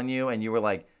landed on you and you were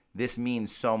like, this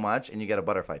means so much, and you get a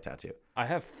butterfly tattoo.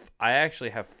 I actually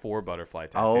have 4 butterfly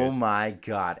tattoos. Oh my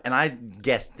God. And I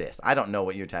guessed this. I don't know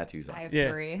what your tattoos are. I have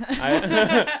 3.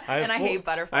 And I hate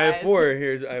butterflies. I have 4.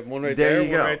 I have one right there,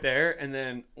 one right there, and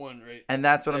then one right And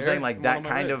that's what I'm saying. Like that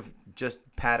kind of just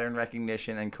pattern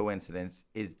recognition and coincidence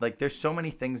is like, there's so many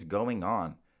things going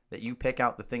on that you pick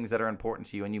out the things that are important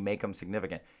to you and you make them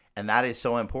significant. And that is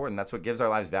so important. That's what gives our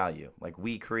lives value. Like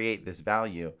we create this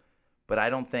value, but I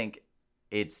don't think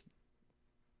it's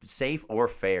safe or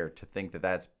fair to think that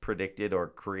that's predicted or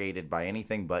created by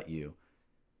anything but you.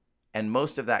 And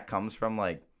most of that comes from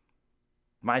like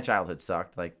my childhood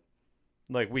sucked. Like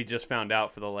we just found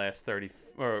out for the last 30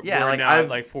 or yeah, we're like now at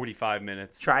like 45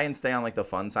 minutes. Try and stay on like the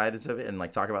fun sides of it and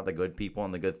like talk about the good people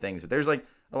and the good things. But there's like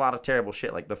a lot of terrible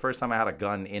shit. Like the first time I had a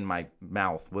gun in my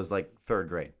mouth was like 3rd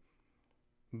grade.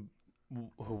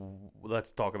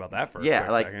 Let's talk about that for a quick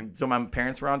like, second. So my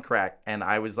parents were on crack, and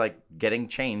I was like getting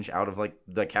change out of like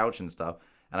the couch and stuff.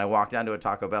 And I walked down to a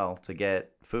Taco Bell to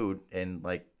get food in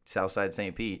like Southside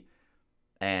St. Pete,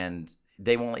 and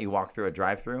they won't let you walk through a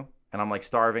drive-through. And I'm like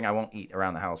starving. I won't eat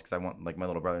around the house because I want like my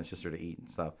little brother and sister to eat and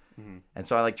stuff. Mm-hmm. And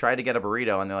so I like tried to get a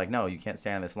burrito, and they're like, no, you can't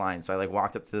stay on this line. So I like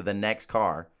walked up to the next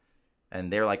car, and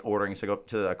they're like ordering. So I go up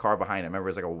to a car behind it. I remember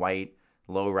it was like a white,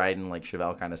 low-riding like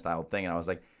Chevelle kind of style thing. And I was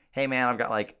like, hey man, I've got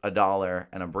like $1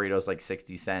 and a burrito's like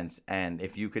 60 cents. And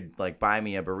if you could like buy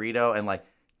me a burrito, and like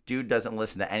dude doesn't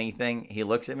listen to anything. He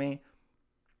looks at me,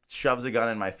 shoves a gun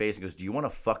in my face and goes, do you want to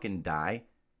fucking die?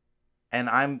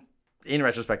 And in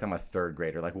retrospect, I'm a 3rd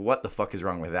grader. Like what the fuck is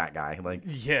wrong with that guy? Like,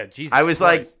 yeah, Jesus I was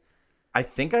Christ. Like, I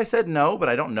think I said no, but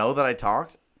I don't know that I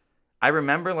talked. I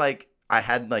remember like I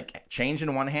had like change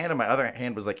in one hand and my other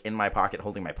hand was like in my pocket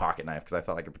holding my pocket knife because I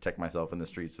thought I could protect myself in the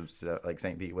streets of like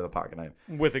St. Pete with a pocket knife.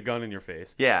 With a gun in your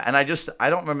face. Yeah, and I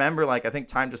don't remember, like I think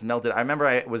time just melted. I remember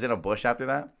I was in a bush after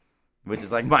that, which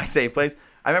is like my safe place.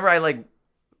 I remember I like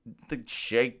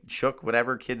shook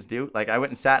whatever kids do. Like I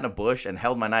went and sat in a bush and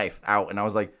held my knife out and I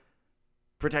was like,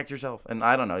 protect yourself. And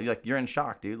I don't know, you're in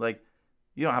shock, dude. Like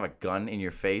you don't have a gun in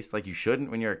your face like you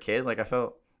shouldn't when you're a kid. Like I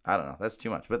don't know, that's too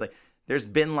much. But like there's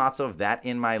been lots of that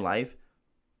in my life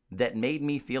that made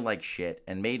me feel like shit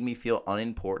and made me feel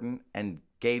unimportant and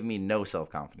gave me no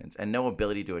self-confidence and no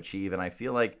ability to achieve. And I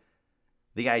feel like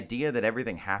the idea that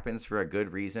everything happens for a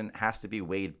good reason has to be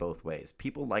weighed both ways.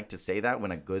 People like to say that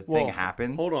when a good thing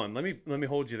happens. Hold on. Let me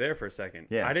hold you there for a second.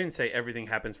 Yeah. I didn't say everything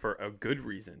happens for a good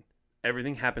reason.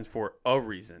 Everything happens for a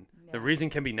reason. Yeah. The reason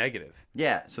can be negative.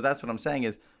 Yeah. So that's what I'm saying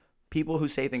is people who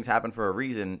say things happen for a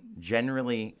reason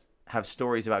generally have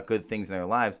stories about good things in their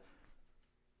lives,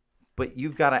 but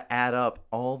you've got to add up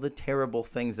all the terrible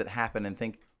things that happen and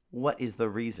think, what is the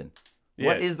reason? Yeah.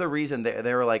 What is the reason?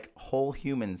 There are like whole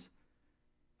humans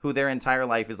who their entire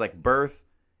life is like birth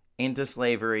into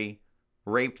slavery,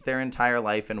 raped their entire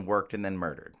life and worked and then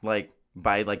murdered, like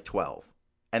by like 12.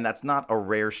 And that's not a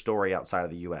rare story outside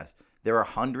of the U.S. There are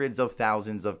hundreds of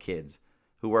thousands of kids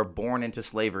who are born into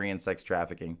slavery and sex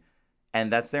trafficking,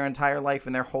 and that's their entire life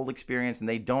and their whole experience, and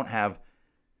they don't have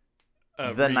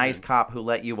the nice cop who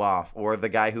let you off or the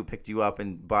guy who picked you up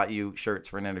and bought you shirts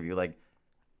for an interview. Like,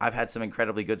 I've had some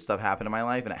incredibly good stuff happen in my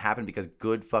life, and it happened because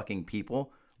good fucking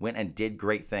people went and did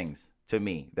great things to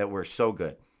me that were so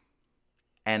good.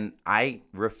 And I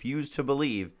refuse to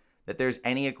believe that there's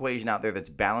any equation out there that's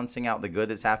balancing out the good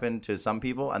that's happened to some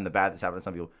people and the bad that's happened to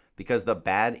some people, because the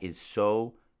bad is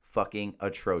so fucking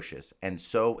atrocious and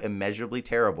so immeasurably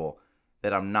terrible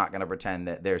that I'm not going to pretend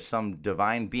that there's some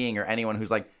divine being or anyone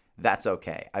who's like, that's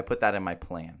okay. I put that in my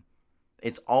plan.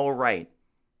 It's all right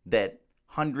that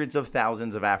hundreds of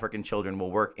thousands of African children will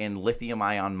work in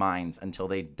lithium-ion mines until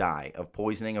they die of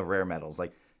poisoning of rare metals.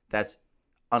 Like, that's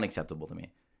unacceptable to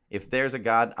me. If there's a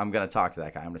God, I'm going to talk to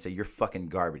that guy. I'm going to say, you're fucking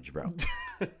garbage, bro.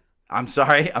 I'm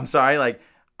sorry. Like,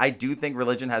 I do think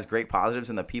religion has great positives,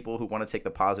 and the people who want to take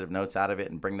the positive notes out of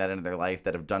it and bring that into their life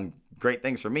that have done great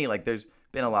things for me, like, there's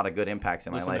been a lot of good impacts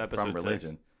in my life from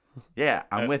religion. 6. Yeah,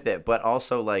 I'm with it. But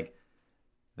also, like,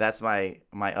 that's my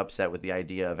upset with the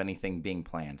idea of anything being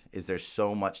planned, is there's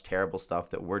so much terrible stuff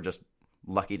that we're just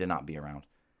lucky to not be around.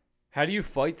 How do you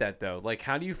fight that, though? Like,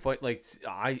 how do you fight? Like,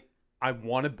 I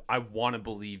want to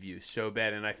believe you so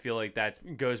bad, and I feel like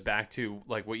that goes back to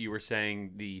like what you were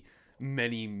saying, the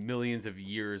many millions of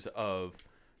years of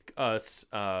us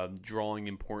drawing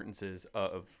importances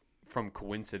from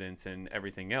coincidence and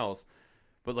everything else.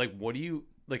 But like, what do you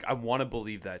like? I want to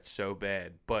believe that so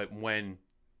bad, but when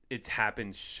it's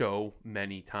happened so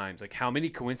many times, like how many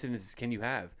coincidences can you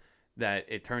have that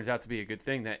it turns out to be a good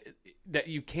thing that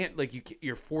you can't, like,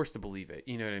 you're forced to believe it?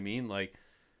 You know what I mean? Like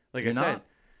you're I said.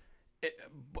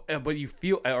 not. But you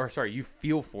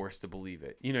feel forced to believe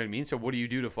it. You know what I mean? So what do you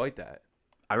do to fight that?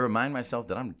 I remind myself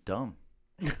that I'm dumb.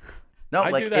 No, I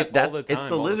like do that all the time. It's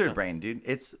the lizard brain, dude.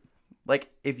 It's like,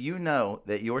 if you know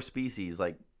that your species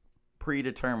like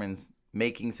predetermines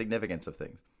making significance of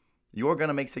things, you're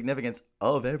gonna make significance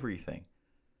of everything,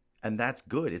 and that's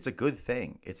good. It's a good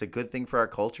thing. It's a good thing for our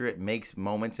culture. It makes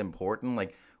moments important.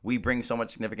 Like, we bring so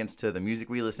much significance to the music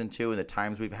we listen to and the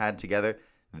times we've had together.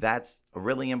 That's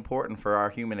really important for our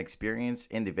human experience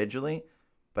individually,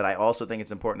 but I also think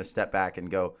it's important to step back and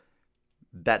go,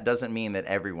 that doesn't mean that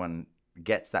everyone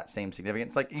gets that same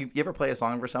significance. Like, you ever play a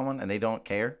song for someone and they don't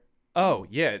care? Oh,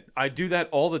 yeah. I do that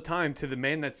all the time to the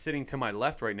man that's sitting to my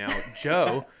left right now,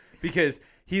 Joe, because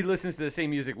he listens to the same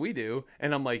music we do,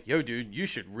 and I'm like, yo, dude, you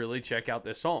should really check out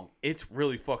this song. It's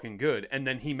really fucking good. And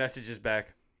then he messages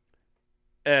back,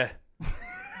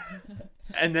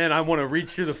 And then I want to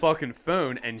reach through the fucking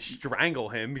phone and strangle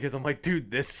him because I'm like,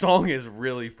 dude, this song is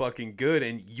really fucking good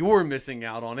and you're missing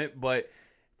out on it. But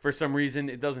for some reason,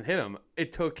 it doesn't hit him.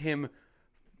 It took him,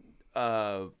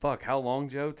 how long,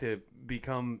 Joe, to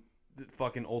become the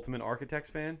fucking Ultimate Architects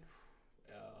fan?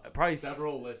 Probably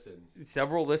several listens.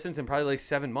 Several listens and probably like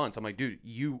 7 months. I'm like, dude,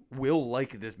 you will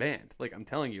like this band. Like, I'm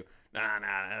telling you. Nah,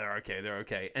 they're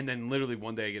okay. And then literally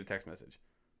one day I get a text message.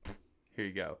 Here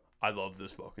you go. I love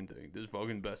this fucking thing. This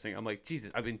fucking best thing. I'm like, Jesus,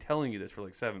 I've been telling you this for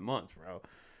like 7 months, bro.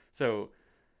 So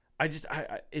I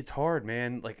it's hard,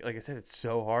 man. Like I said, it's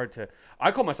so hard to,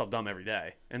 I call myself dumb every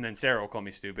day, and then Sarah will call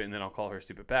me stupid, and then I'll call her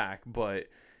stupid back. But,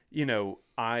 you know,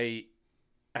 I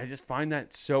just find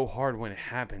that so hard when it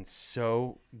happens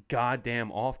so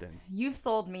goddamn often. You've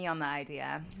sold me on the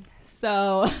idea.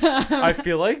 So I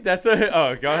feel like that's go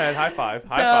ahead. High five.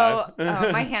 High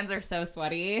five. My hands are so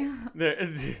sweaty. There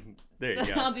you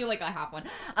go. I'll do like a half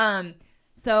one.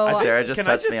 So Sarah just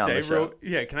touched me on the show.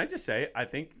 Can I just say, I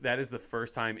think that is the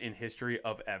first time in history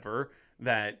of ever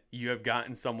that you have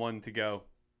gotten someone to go,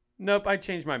 nope, I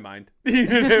changed my mind. You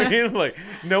know what I mean? Like,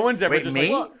 no one's ever just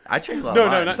me? like, well, I changed my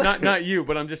mind. No, not you,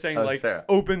 but I'm just saying, like, Sarah.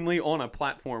 Openly on a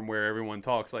platform where everyone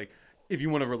talks, like, if you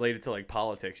want to relate it to like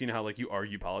politics, you know how like you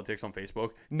argue politics on Facebook?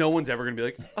 No one's ever going to be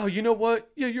like, oh, you know what?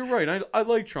 Yeah, you're right. I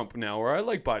like Trump now, or I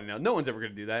like Biden now. No one's ever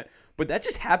going to do that. But that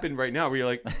just happened right now where you're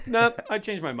like, nah, I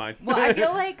changed my mind. Well, I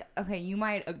feel like, okay, you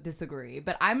might disagree,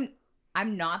 but I'm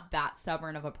not that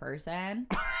stubborn of a person.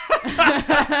 Oh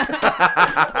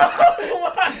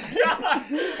my God.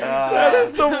 That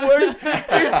is the worst.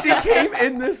 Dude, she came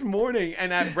in this morning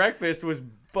and at breakfast was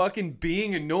fucking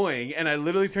being annoying, and I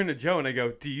literally turned to Joe and I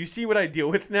go, do you see what I deal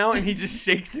with now? And he just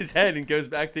shakes his head and goes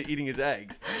back to eating his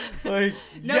eggs. Like,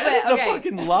 no, yeah, it's a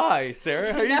fucking lie,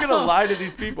 Sarah. How are you gonna lie to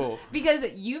these people? Because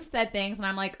you've said things and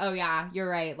I'm like, oh yeah, you're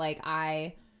right. Like,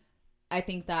 I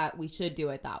think that we should do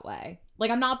it that way. Like,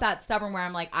 I'm not that stubborn where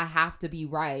I'm like, I have to be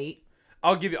right.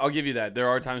 I'll give you that. There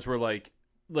are times where like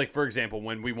for example,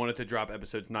 when we wanted to drop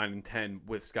episodes 9 and 10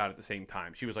 with Scott at the same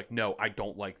time, she was like, no, I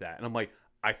don't like that. And I'm like,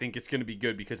 I think it's going to be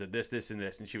good because of this, this, and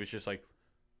this. And she was just like,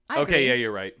 Okay, yeah,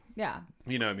 you're right. Yeah.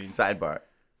 You know what I mean? Sidebar.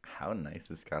 How nice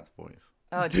is Scott's voice?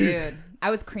 Oh, dude. I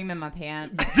was creaming my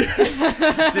pants.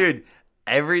 Dude,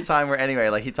 every time we're anywhere,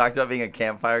 like he talked about being a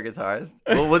campfire guitarist.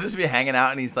 We'll just be hanging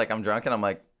out and he's like, I'm drunk and I'm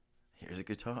like, here's a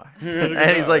guitar.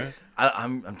 And he's like,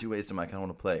 I'm too wasted, Mike. I don't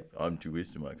want to play. I'm too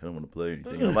wasted, Mike. I don't want to play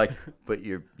anything. I'm like, but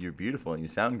you're beautiful and you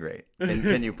sound great.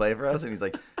 Can you play for us? And he's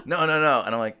like, no. And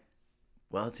I'm like,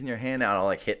 well, it's in your hand now. And I'll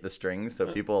like hit the strings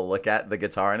so people look at the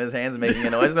guitar in his hands making a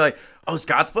noise. And they're like, oh,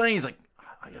 Scott's playing? He's like,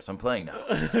 I guess I'm playing now.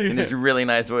 In this really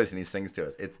nice voice, and he sings to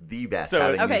us. It's the best.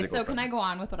 Okay, so can I go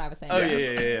on with what I was saying? Oh,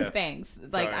 yeah. Thanks.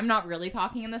 Sorry. Like, I'm not really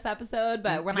talking in this episode,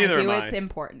 but when I do, it's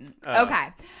important. Okay.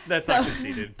 That's not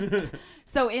conceded.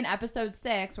 So in episode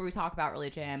 6, where we talk about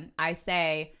religion, I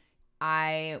say,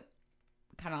 kind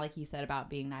of like he said about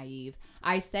being naive,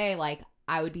 I say, like,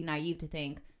 I would be naive to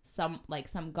think some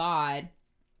God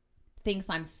thinks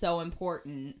I'm so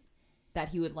important that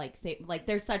he would like say, like,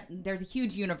 there's a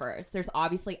huge universe. There's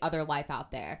obviously other life out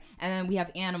there. And then we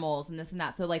have animals and this and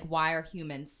that. So like, why are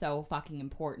humans so fucking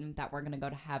important that we're going to go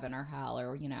to heaven or hell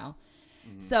or, you know?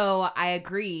 Mm-hmm. So I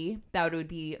agree that it would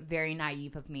be very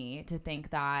naive of me to think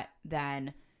that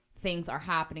then things are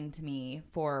happening to me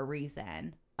for a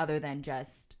reason other than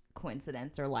just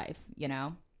coincidence or life, you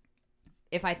know?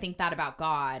 If I think that about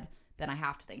God, then I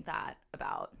have to think that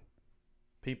about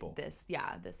people. This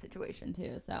situation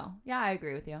too. So yeah, I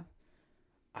agree with you.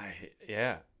 I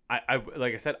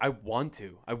like I said, I want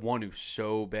to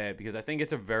so bad because I think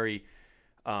it's a very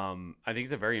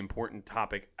important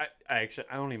topic. I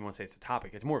don't even want to say it's a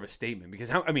topic. It's more of a statement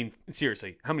because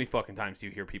seriously, how many fucking times do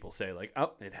you hear people say like,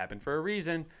 oh, it happened for a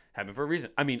reason,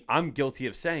 I mean, I'm guilty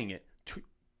of saying it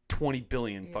 20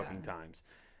 billion fucking times.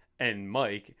 And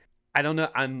Mike, I don't know,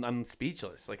 I'm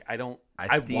speechless. Like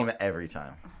I steam every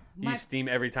time. You steam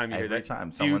every time you hear that? Every time.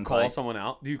 Do you call someone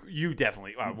out? You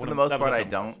definitely. For the most part, I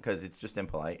don't because it's just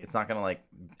impolite. It's not going to, like,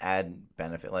 add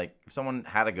benefit. Like, if someone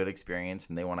had a good experience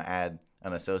and they want to add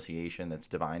an association that's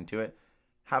divine to it,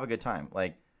 have a good time.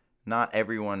 Like, not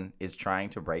everyone is trying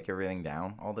to break everything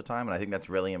down all the time, and I think that's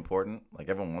really important. Like,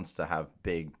 everyone wants to have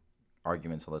big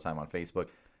arguments all the time on Facebook.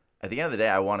 At the end of the day,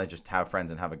 I want to just have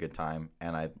friends and have a good time,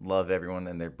 and I love everyone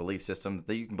and their belief systems.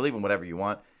 You can believe in whatever you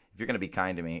want. If you're going to be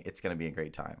kind to me, it's going to be a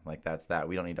great time. Like, that's that.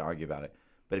 We don't need to argue about it.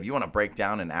 But if you want to break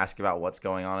down and ask about what's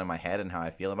going on in my head and how I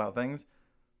feel about things,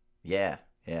 yeah,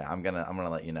 I'm gonna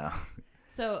let you know.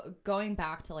 So going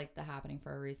back to like the happening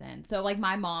for a reason. So like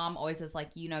my mom always is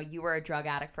like, you know, you were a drug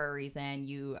addict for a reason.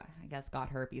 You, I guess, got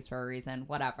herpes for a reason.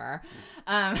 Whatever.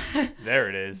 There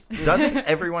it is. Doesn't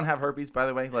everyone have herpes, by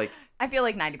the way? Like, I feel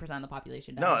like 90% of the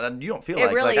population does. No, you don't feel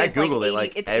it really like I googled it.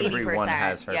 Like everyone 80%,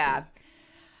 has herpes.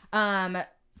 Yeah.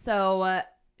 So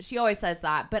she always says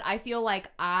that, but I feel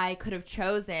like I could have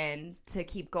chosen to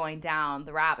keep going down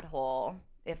the rabbit hole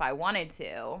if I wanted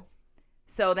to.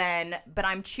 So then, but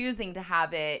I'm choosing to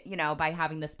have it, you know, by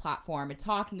having this platform and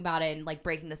talking about it and like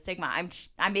breaking the stigma.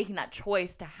 I'm making that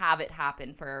choice to have it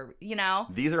happen for, you know.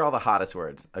 These are all the hottest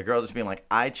words. A girl just being like,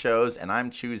 I chose and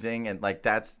I'm choosing, and like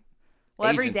that's. Well,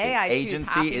 agency. Every day I choose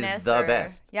happiness. Agency is the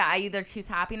best. Yeah, I either choose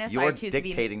happiness or I choose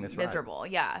dictating to be this miserable.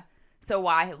 ride. Yeah. So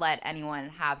why let anyone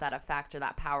have that effect or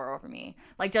that power over me?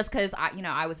 Like just because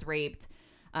I was raped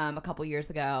a couple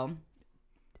years ago,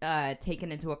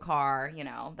 taken into a car, you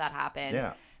know, that happened.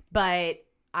 Yeah. But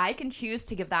I can choose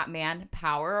to give that man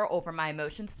power over my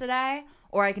emotions today,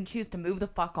 or I can choose to move the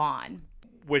fuck on.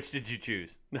 Which did you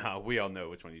choose? No, we all know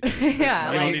which one you choose.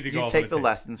 Yeah, you don't need to go. You take the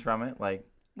lessons from it, like.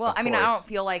 Well, I mean, I don't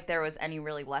feel like there was any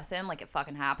really lesson. Like it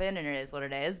fucking happened, and it is what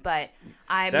it is. But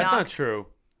That's not true.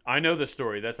 I know the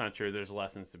story. That's not true. There's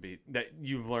lessons to be that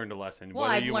you've learned a lesson. Well,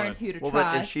 I've learned who to trust. Well,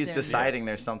 but if she's deciding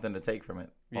there's something to take from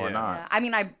it or not. Yeah. I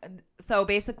mean, so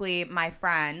basically my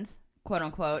friend, quote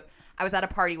unquote, I was at a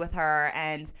party with her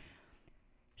and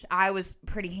I was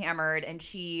pretty hammered and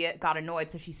she got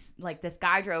annoyed. So she's like, this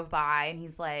guy drove by and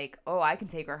he's like, oh, I can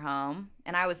take her home.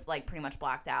 And I was like pretty much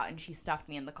blacked out and she stuffed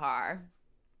me in the car.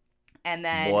 And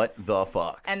then what the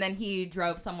fuck? And then he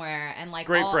drove somewhere and like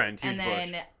great friend. And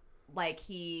then like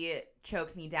he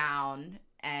choked me down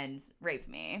and raped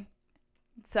me.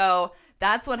 So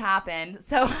that's what happened.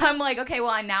 So I'm like, okay,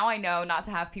 well, now I know not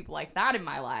to have people like that in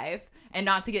my life and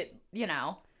not to get, you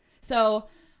know. So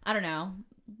I don't know.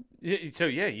 So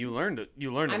yeah, you learned a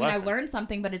lesson. I learned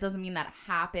something, but it doesn't mean that it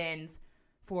happens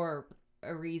for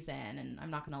a reason, and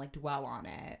I'm not gonna like dwell on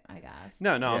it, I guess.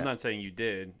 No, I'm not saying you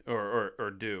did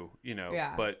or do, you know.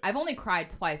 Yeah. But I've only cried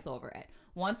twice over it.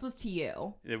 Once was to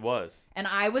you. It was. And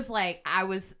I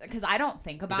was because I don't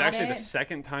think about it. It's actually the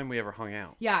second time we ever hung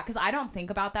out. Yeah, because I don't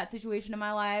think about that situation in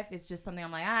my life. It's just something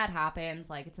I'm like, it happens.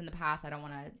 Like, it's in the past. I don't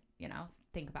want to, you know,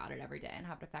 think about it every day and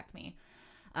have it affect me.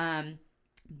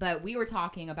 But we were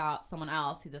talking about someone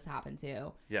else who this happened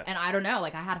to. Yes. And I don't know,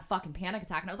 like I had a fucking panic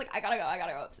attack and I was like, I gotta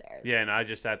go upstairs. Yeah, and I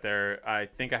just sat there. I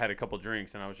think I had a couple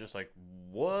drinks and I was just like,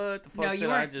 what the fuck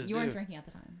I just do? You weren't drinking at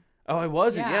the time. Oh, I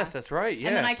wasn't. Yeah. Yes, that's right. Yeah.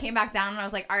 And then I came back down and I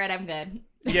was like, all right, I'm good.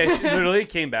 Yeah, she literally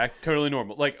came back totally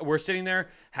normal. Like we're sitting there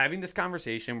having this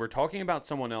conversation. We're talking about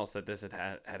someone else that this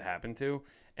had happened to.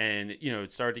 And, you know,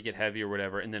 it started to get heavy or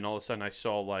whatever. And then all of a sudden I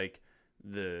saw like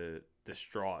the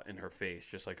distraught in her face,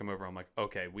 just like come over. I'm like,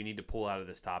 okay, we need to pull out of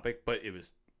this topic. But it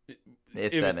was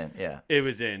it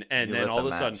was in, and then all of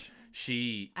a sudden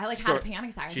I had a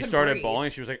panic attack. She started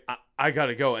bawling. She was like, I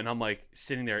gotta go. And I'm like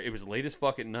sitting there. It was late as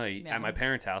fuck at night at my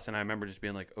parents' house, and I remember just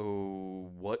being like,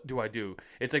 oh, what do I do?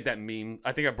 It's like that meme.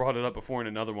 I think I brought it up before in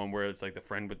another one where it's like the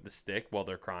friend with the stick while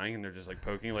they're crying and they're just like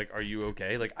poking, like, are you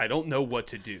okay? Like, I don't know what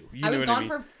to do. I was gone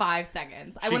for 5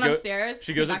 seconds. I went upstairs.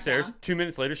 She goes upstairs. Down. 2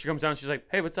 minutes later, she comes down. She's like,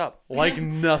 hey, what's up? Like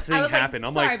nothing happened.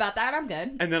 I'm sorry about that. I'm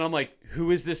good. And then I'm like,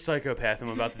 who is this psychopath I'm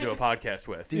about to do a podcast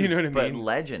with? Dude, you know what I mean? But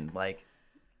legend, like,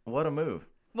 what a move.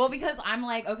 Well, because I'm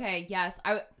like, okay, yes.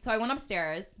 So I went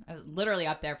upstairs. I was literally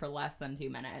up there for less than 2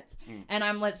 minutes. And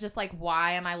I'm just like,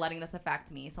 why am I letting this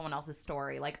affect me? Someone else's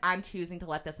story. Like, I'm choosing to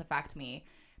let this affect me.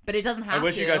 But it doesn't have to. I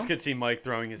wish you guys could see Mike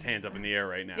throwing his hands up in the air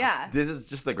right now. Yeah. This is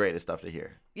just the greatest stuff to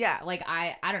hear. Yeah. Like,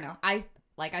 I don't know.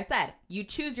 Like I said, you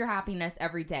choose your happiness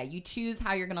every day. You choose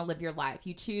how you're going to live your life.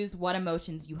 You choose what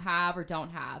emotions you have or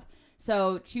don't have.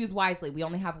 So choose wisely. We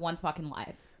only have one fucking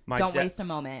life. Don't waste a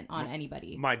moment on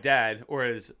anybody. My dad, or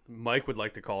as Mike would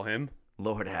like to call him,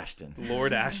 Lord Ashton.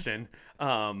 Lord Ashton.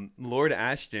 Lord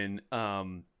Ashton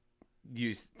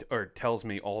tells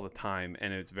me all the time,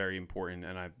 and it's very important,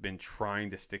 and I've been trying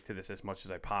to stick to this as much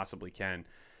as I possibly can,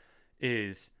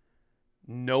 is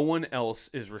no one else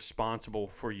is responsible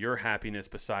for your happiness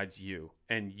besides you.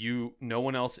 And no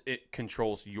one else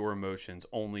controls your emotions.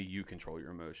 Only you control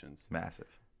your emotions.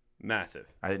 Massive.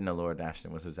 I didn't know Lord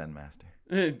Ashton was a Zen master.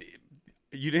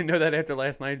 You didn't know that after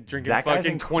last night drinking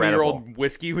fucking 20-year-old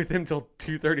whiskey with him till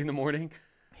 2:30 in the morning?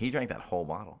 He drank that whole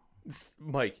bottle.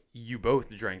 Mike, you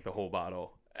both drank the whole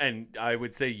bottle. And I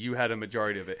would say you had a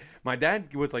majority of it. My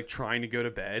dad was like trying to go to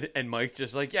bed, and Mike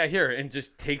just like, yeah, here, and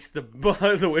just takes the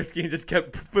whiskey and just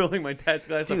kept filling my dad's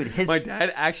glass. Dude, my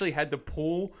dad actually had to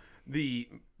pull the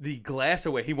glass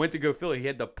away. He went to go fill it. He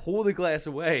had to pull the glass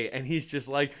away, and he's just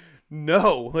like,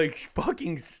 no, like,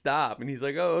 fucking stop. And he's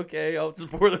like, oh, okay, I'll just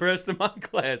pour the rest of my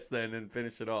glass then and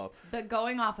finish it off. But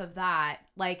going off of that,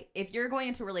 like, if you're going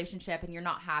into a relationship and you're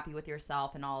not happy with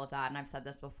yourself and all of that, and I've said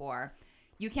this before,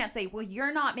 you can't say, well,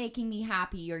 you're not making me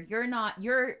happy, or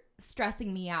you're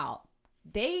stressing me out.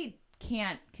 They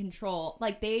can't control,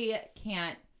 like, they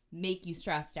can't make you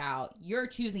stressed out. You're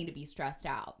choosing to be stressed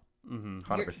out.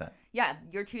 100%.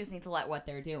 You're choosing to let what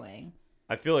they're doing.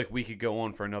 I feel like we could go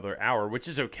on for another hour, which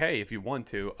is okay if you want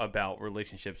to, about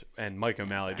relationships and Mike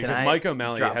O'Malley. Because Mike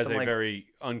O'Malley has very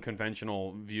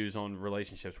unconventional views on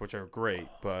relationships, which are great,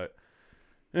 but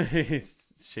he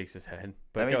shakes his head.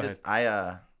 But go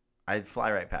ahead. I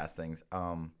fly right past things.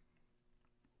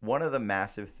 One of the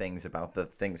massive things about the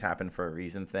things happen for a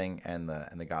reason thing and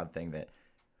the God thing that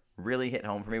really hit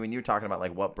home for me when you were talking about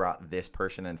like what brought this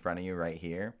person in front of you right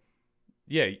here.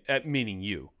 Yeah, meaning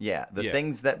you. Yeah, the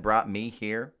things that brought me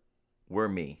here were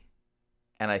me.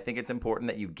 And I think it's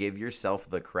important that you give yourself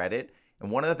the credit.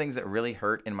 And one of the things that really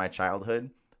hurt in my childhood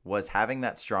was having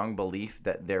that strong belief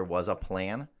that there was a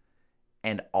plan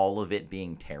and all of it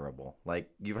being terrible. Like,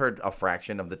 you've heard a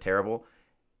fraction of the terrible.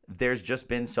 There's just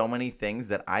been so many things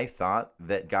that I thought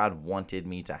that God wanted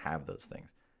me to have those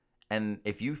things. And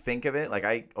if you think of it, like,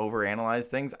 I overanalyze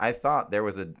things. I thought there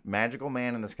was a magical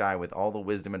man in the sky with all the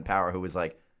wisdom and power who was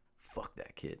like, fuck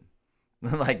that kid.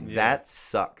 That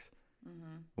sucks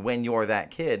when you're that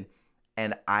kid.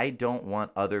 And I don't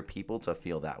want other people to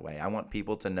feel that way. I want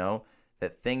people to know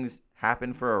that things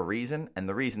happen for a reason, and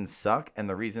the reasons suck, and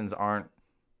the reasons aren't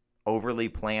overly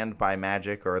planned by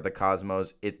magic or the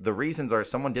cosmos. The reasons are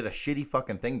someone did a shitty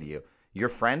fucking thing to you. Your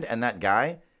friend and that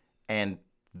guy, and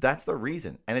that's the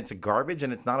reason. And it's garbage,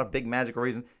 and it's not a big magical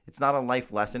reason. It's not a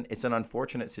life lesson. It's an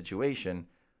unfortunate situation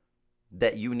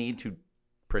that you need to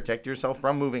protect yourself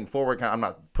from moving forward. I'm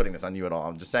not putting this on you at all.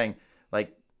 I'm just saying,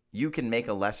 like, you can make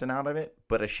a lesson out of it,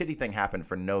 but a shitty thing happened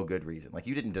for no good reason. Like,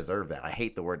 you didn't deserve that. I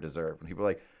hate the word deserve. When people are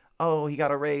like, oh, he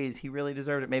got a raise, he really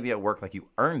deserved it. Maybe at work, like, you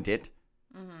earned it.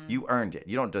 You earned it.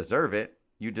 You don't deserve it.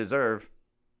 You deserve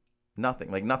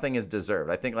nothing. Like, nothing is deserved.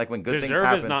 I think, like, when good things happen...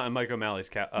 Deserve is not in Mike O'Malley's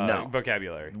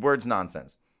vocabulary. Word's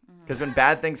nonsense. Because when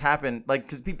bad things happen, like,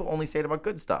 because people only say it about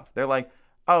good stuff. They're like,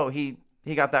 oh, he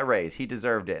he got that raise. He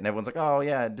deserved it. And everyone's like, oh,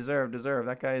 yeah, deserve.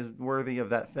 That guy is worthy of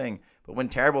that thing. But when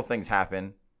terrible things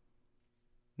happen,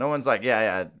 no one's like,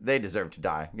 yeah, they deserve to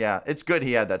die. Yeah, it's good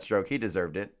he had that stroke. He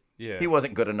deserved it. Yeah. He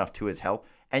wasn't good enough to his health.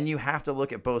 And you have to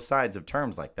look at both sides of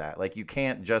terms like that. Like, you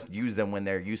can't just use them when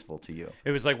they're useful to you.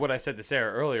 It was like what I said to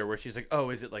Sarah earlier, where she's like, oh,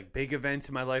 is it like big events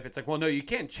in my life? It's like, well, no, you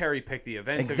can't cherry pick the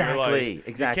events of your life.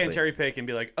 Exactly. You can't cherry pick and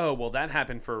be like, oh, well, that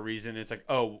happened for a reason. It's like,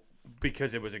 oh,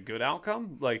 because it was a good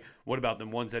outcome? Like, what about the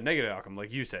ones that negative outcome?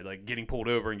 Like you said, like getting pulled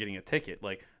over and getting a ticket.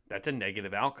 Like, that's a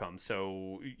negative outcome.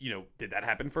 So, did that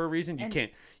happen for a reason?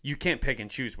 You can't pick and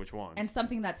choose which ones. And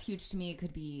something that's huge to me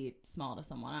could be small to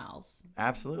someone else.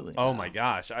 Absolutely. Oh my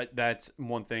gosh. That's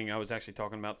one thing I was actually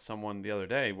talking about to someone the other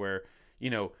day where,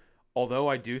 although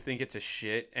I do think it's a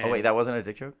shit. And... Oh, wait, that wasn't a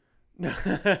dick joke?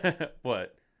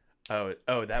 What? Oh,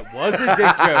 that was a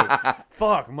dick joke.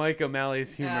 Fuck, Mike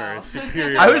O'Malley's humor is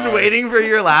superior. I was waiting for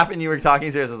your laugh and you were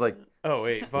talking serious. I was like, oh,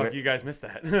 wait, fuck, you guys missed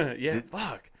that. Yeah,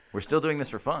 fuck. We're still doing this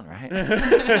for fun, right?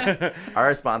 Are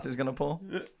our sponsors going to pull?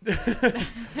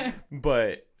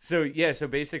 But, so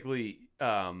basically,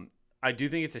 I do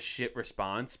think it's a shit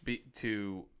response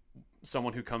to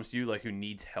someone who comes to you, like, who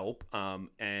needs help,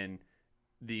 and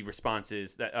the response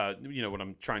is that, what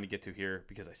I'm trying to get to here,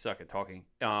 because I suck at talking,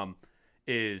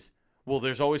 is, well,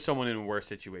 there's always someone in a worse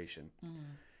situation. Mm.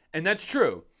 And that's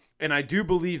true. And I do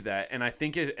believe that. And I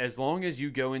think as long as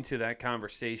you go into that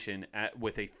conversation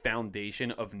with a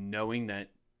foundation of knowing that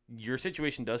your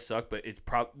situation does suck, but it's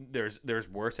there's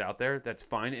worse out there, that's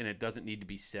fine. And it doesn't need to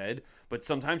be said. But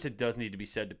sometimes it does need to be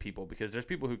said to people, because there's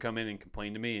people who come in and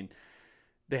complain to me and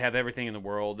they have everything in the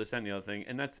world, this and the other thing.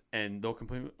 And they'll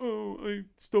complain, oh, I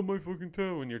stubbed my fucking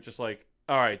toe. And you're just like,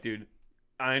 all right, dude.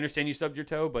 I understand you stubbed your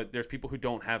toe, but there's people who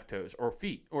don't have toes or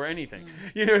feet or anything.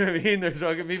 You know what I mean? There's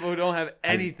fucking people who don't have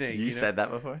anything. You said that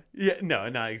before? Yeah, no,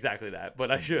 not exactly that, but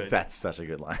I should. That's such a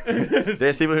good line.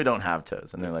 There's people who don't have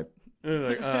toes, and they're like,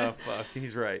 oh, fuck,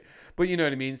 he's right. But you know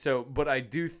what I mean? So, but I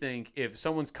do think if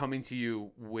someone's coming to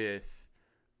you with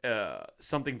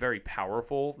something very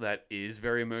powerful that is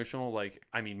very emotional, like,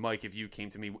 I mean, Mike, if you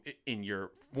came to me in your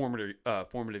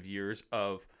formative years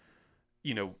of,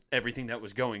 everything that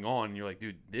was going on, and you're like,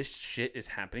 dude, this shit is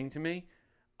happening to me,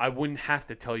 I wouldn't have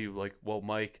to tell you, like, well,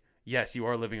 Mike, yes, you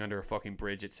are living under a fucking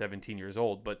bridge at 17 years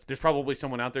old, but there's probably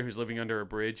someone out there who's living under a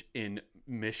bridge in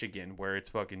Michigan where it's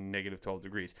fucking negative 12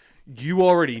 degrees. You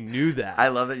already knew that. I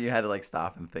love that you had to, like,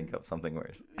 stop and think of something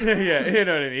worse. Yeah, you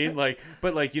know what I mean? Like,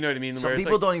 but, like, you know what I mean? Some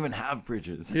people don't even have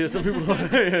bridges. Yeah, some people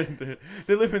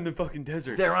they live in the fucking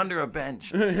desert. They're under a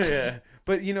bench. Yeah,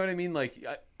 but you know what I mean? Like,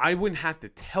 I wouldn't have to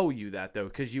tell you that, though,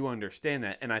 because you understand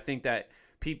that. And I think that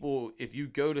people, if you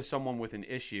go to someone with an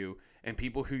issue and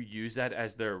people who use that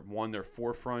as their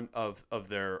forefront of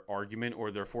their argument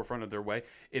or their forefront of their way,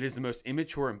 it is the most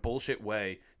immature and bullshit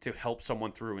way to help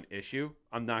someone through an issue.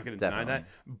 I'm not going to deny that.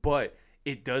 But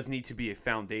it does need to be a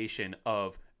foundation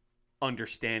of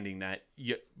understanding that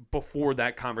before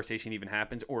that conversation even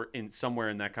happens, or in somewhere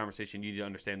in that conversation, you need to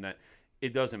understand that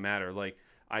it doesn't matter. Like,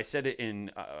 I said it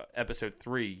in episode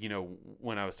 3,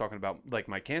 when I was talking about, like,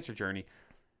 my cancer journey.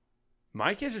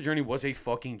 My cancer journey was a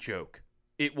fucking joke.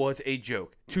 It was a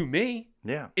joke. To me,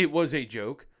 yeah, it was a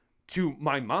joke. To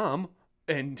my mom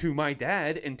and to my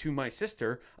dad and to my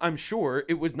sister, I'm sure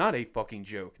it was not a fucking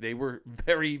joke. They were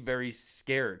very, very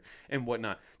scared and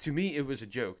whatnot. To me, it was a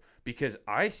joke, because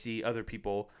I see other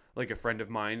people, like a friend of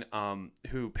mine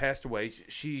who passed away.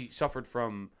 She suffered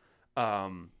from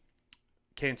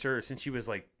cancer since she was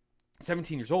like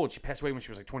 17 years old. She passed away when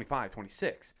she was like 25,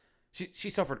 26. She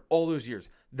suffered all those years.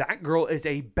 That girl is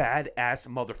a badass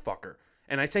motherfucker.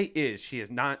 And I say is, she is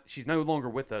not, she's no longer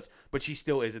with us, but she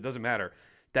still is. It doesn't matter.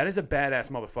 That is a badass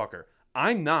motherfucker.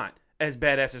 I'm not as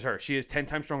badass as her. She is 10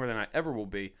 times stronger than I ever will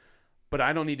be, but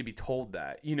I don't need to be told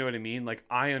that. You know what I mean? Like,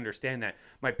 I understand that.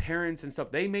 My parents and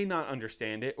stuff, they may not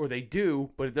understand it, or they do,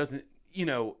 but it doesn't,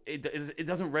 it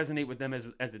doesn't resonate with them as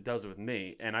it does with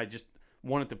me. And I just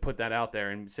wanted to put that out there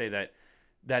and say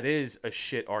that is a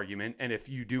shit argument. And if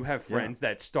you do have friends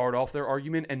that start off their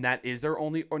argument and that is their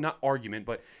only, or not argument,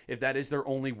 but if that is their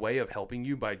only way of helping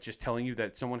you by just telling you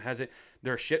that someone has it,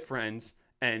 they're shit friends,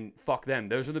 and fuck them.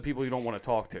 Those are the people you don't want to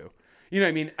talk to. You know what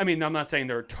I mean? I mean, I'm not saying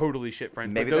they're totally shit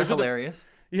friends. Maybe but those they're hilarious.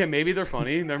 Yeah, maybe they're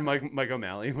funny. They're Mike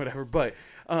O'Malley, whatever. But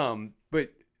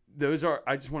those are,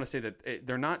 I just want to say that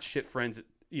they're not shit friends.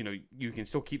 You can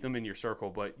still keep them in your circle,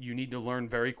 but you need to learn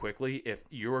very quickly, if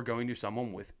you are going to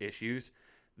someone with issues,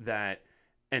 that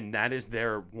is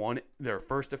their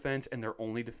first defense and their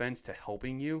only defense to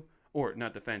helping you, or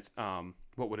not defense.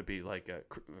 What would it be, like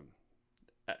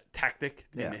a tactic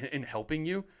in helping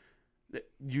you?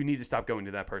 you need to stop going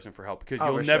to that person for help because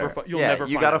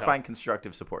you got to find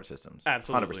constructive support systems.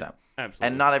 Absolutely. 100%. Absolutely.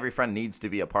 And not every friend needs to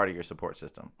be a part of your support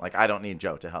system. Like, I don't need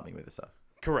Joe to help me with this stuff.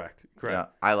 Correct.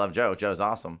 I love Joe. Joe's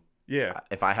awesome. Yeah.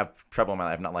 If I have trouble in my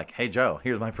life, I'm not like, hey, Joe,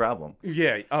 here's my problem.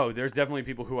 Yeah. Oh, there's definitely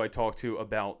people who I talk to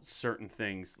about certain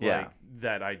things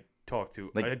that I talk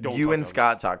to. Like, I don't you talk and to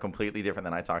Scott talk completely different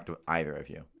than I talk to either of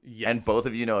you. Yes. And both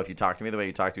of you know if you talk to me the way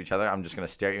you talk to each other, I'm just going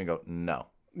to stare at you and go, no.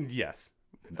 Yes.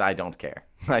 I don't care.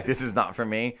 Like, this is not for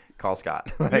me. Call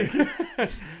Scott. Like,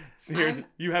 so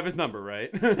you have his number, right?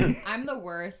 I'm the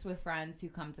worst with friends who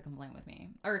come to complain with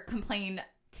me or complain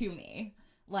to me.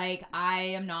 Like, I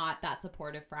am not that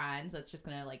supportive friend that's just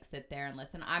gonna like sit there and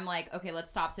listen. I'm like, okay,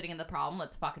 let's stop sitting in the problem.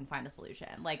 Let's fucking find a solution.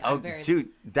 Like, dude,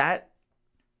 that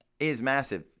is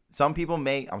massive. Some people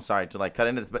I'm sorry to like cut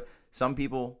into this, but some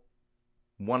people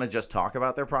want to just talk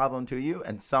about their problem to you,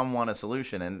 and some want a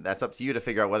solution, and that's up to you to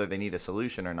figure out whether they need a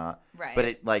solution or not.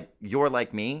 Right. But you're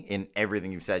like me in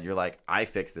everything you've said. You're like, I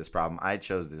fixed this problem. I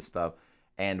chose this stuff.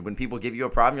 And when people give you a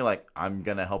problem, you're like, I'm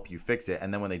going to help you fix it.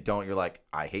 And then when they don't, you're like,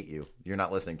 I hate you. You're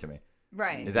not listening to me.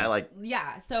 Right. Is that like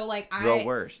yeah. So like the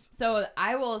worst? So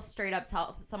I will straight up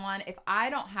tell someone if I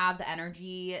don't have the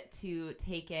energy to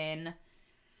take in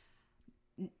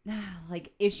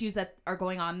like issues that are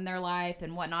going on in their life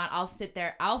and whatnot, I'll sit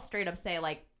there. I'll straight up say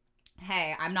like,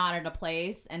 hey, I'm not in a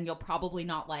place and you'll probably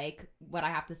not like what I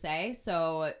have to say.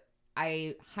 So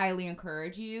I highly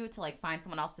encourage you to like find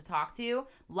someone else to talk to.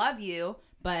 Love you,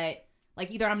 but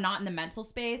like either I'm not in the mental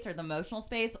space or the emotional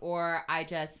space, or I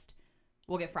just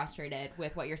will get frustrated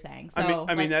with what you're saying. So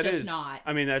I mean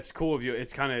that's cool of you.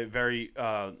 It's kind of very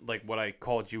like what I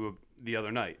called you the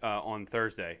other night on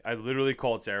Thursday. I literally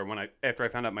called Sarah after I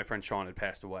found out my friend Sean had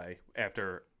passed away.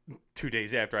 After 2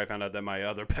 days after I found out that my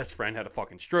other best friend had a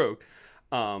fucking stroke.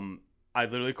 I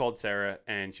literally called Sarah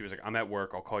and she was like, I'm at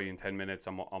work. I'll call you in 10 minutes.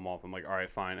 I'm off. I'm like, all right,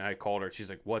 fine. And I called her. She's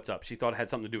like, what's up? She thought it had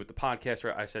something to do with the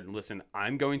podcast. I said, listen,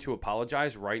 I'm going to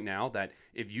apologize right now that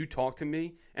if you talk to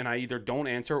me and I either don't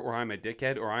answer or I'm a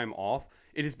dickhead or I'm off,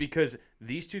 it is because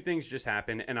these two things just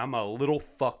happened and I'm a little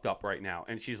fucked up right now.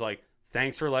 And she's like,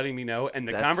 thanks for letting me know. And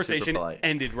the conversation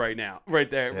ended right now, right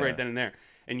there, right then and there.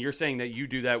 And you're saying that you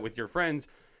do that with your friends.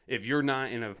 If you're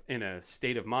not in a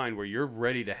state of mind where you're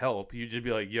ready to help, you just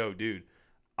be like, yo, dude,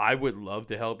 I would love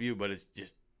to help you, but it's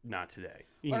just not today.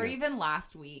 Even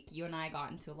last week, you and I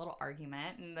got into a little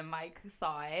argument, and then Mike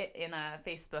saw it in a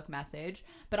Facebook message.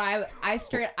 But I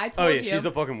told you. She's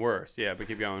the fucking worst. Yeah, but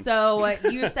keep going. So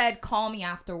you said, call me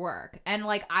after work. And,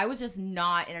 like, I was just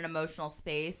not in an emotional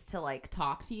space to, like,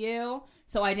 talk to you.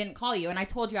 So I didn't call you. And I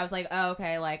told you, I was like, oh,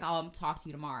 okay, like, I'll talk to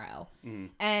you tomorrow. Mm.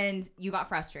 And you got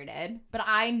frustrated. But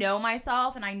I know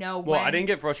myself, and I know when. Well, I didn't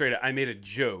get frustrated. I made a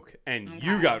joke, and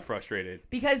you got frustrated.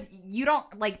 Because you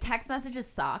don't, like, text messages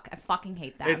suck. I fucking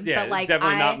hate them. It's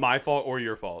definitely not my fault or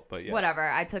your fault, but yeah. Whatever.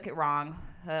 I took it wrong.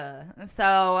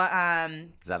 So,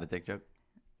 is that a dick joke?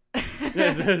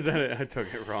 I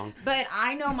took it wrong. But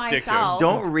I know myself.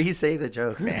 Don't re-say the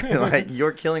joke, man. Like,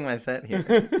 you're killing my set here.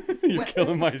 You're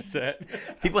killing my set.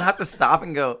 People have to stop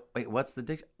and go, wait, what's the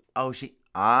dick? Oh,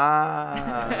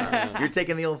 you're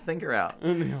taking the old thinker out.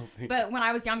 But when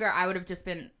I was younger, I would have just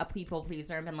been a people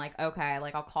pleaser and been like, okay,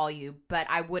 like, I'll call you. But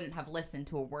I wouldn't have listened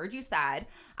to a word you said.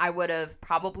 I would have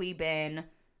probably been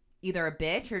either a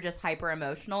bitch or just hyper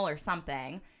emotional or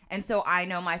something. And so I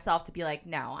know myself to be like,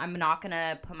 no, I'm not going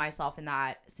to put myself in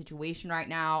that situation right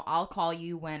now. I'll call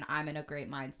you when I'm in a great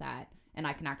mindset and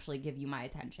I can actually give you my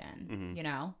attention, you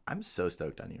know? I'm so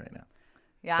stoked on you right now.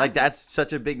 Yeah. Like, that's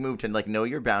such a big move to, like, know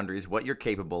your boundaries, what you're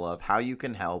capable of, how you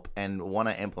can help, and want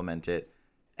to implement it.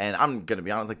 And I'm going to be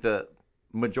honest, like, the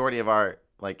majority of our,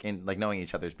 like, knowing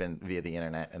each other has been via the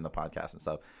internet and the podcast and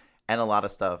stuff. And a lot of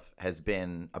stuff has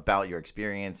been about your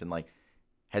experience and, like,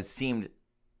 has seemed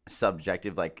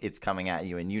subjective, like it's coming at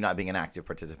you and you not being an active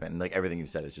participant. And, like, everything you've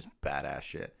said is just badass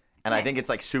shit. And I think it's,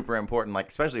 like, super important, like,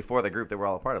 especially for the group that we're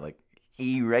all a part of, like,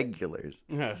 irregulars.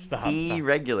 No, stop.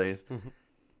 Irregulars.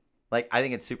 Like, I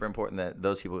think it's super important that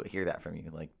those people hear that from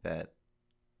you, like, that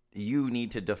you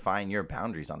need to define your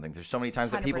boundaries on things. There's so many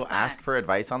times that people 100%. ask for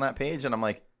advice on that page, and I'm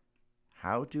like,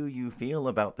 how do you feel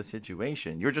about the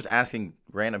situation? You're just asking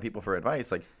random people for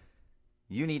advice. Like,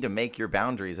 you need to make your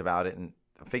boundaries about it and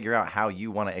figure out how you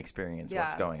want to experience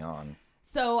what's going on.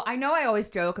 So I know I always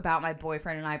joke about my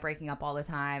boyfriend and I breaking up all the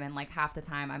time, and, like, half the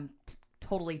time I'm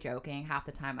totally joking, half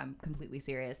the time I'm completely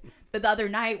serious. But the other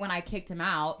night when I kicked him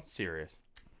out... Serious.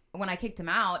 When I kicked him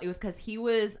out, it was because he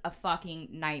was a fucking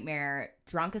nightmare,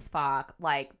 drunk as fuck,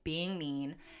 like, being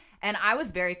mean. And I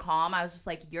was very calm. I was just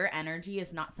like, your energy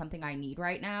is not something I need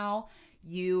right now.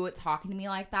 You talking to me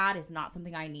like that is not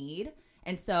something I need.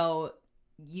 And so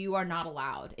you are not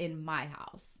allowed in my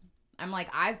house. I'm like,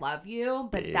 I love you,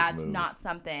 but that's not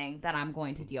something that I'm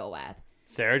going to deal with.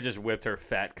 Sarah just whipped her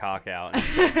fat cock out and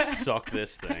said, suck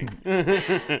this thing.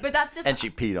 But that's just... And she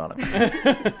peed on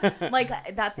him.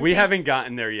 Like, that's... We haven't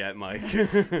gotten there yet, Mike.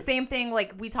 Same thing,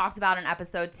 like, we talked about in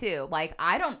episode 2. Like,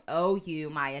 I don't owe you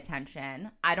my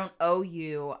attention. I don't owe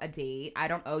you a date. I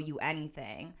don't owe you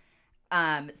anything.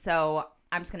 So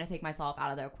I'm just going to take myself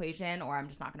out of the equation, or I'm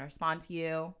just not going to respond to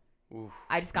you. Oof,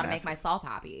 I just got to make myself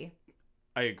happy.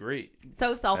 I agree.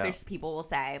 So selfish, people will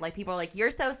say. Like, people are like,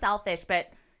 you're so selfish, but...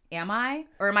 Am I?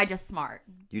 Or am I just smart?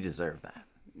 You deserve that.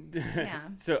 Yeah.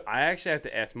 So I actually have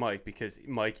to ask Mike, because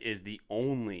Mike is the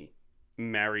only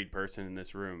married person in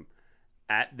this room.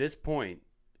 At this point,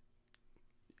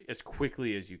 as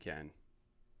quickly as you can.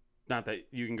 Not that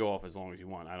you can go off as long as you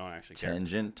want. I don't actually care.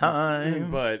 Tangent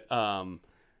time. But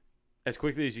as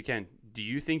quickly as you can, do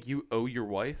you think you owe your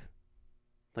wife?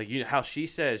 Like, you know how she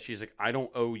says, she's like, I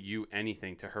don't owe you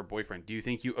anything to her boyfriend. Do you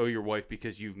think you owe your wife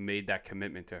because you've made that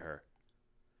commitment to her?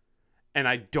 And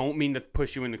I don't mean to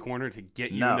push you in the corner to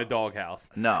get you in the doghouse.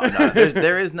 No.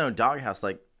 There is no doghouse.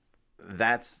 Like,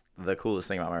 that's the coolest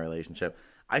thing about my relationship.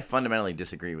 I fundamentally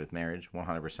disagree with marriage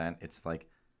 100%. It's like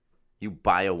you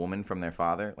buy a woman from their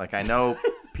father. Like, I know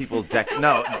people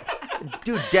no,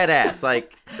 dude, dead ass.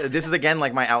 Like, so this is again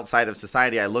like my outside of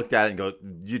society. I looked at it and go,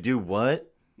 you do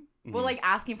what? Well, like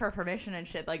asking for permission and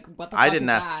shit. Like, what the fuck I didn't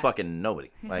ask that? fucking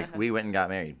nobody. Like, we went and got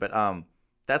married. But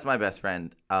that's my best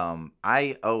friend.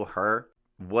 I owe her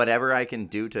whatever I can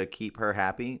do to keep her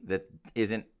happy that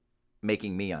isn't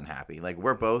making me unhappy. Like,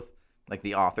 we're both like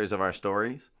the authors of our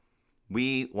stories.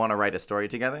 We want to write a story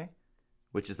together,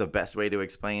 which is the best way to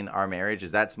explain our marriage.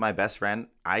 Is that's my best friend.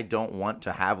 I don't want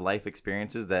to have life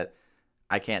experiences that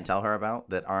I can't tell her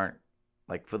about that aren't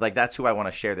like that's who I want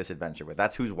to share this adventure with.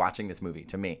 That's who's watching this movie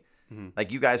to me. Mm-hmm.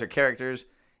 Like, you guys are characters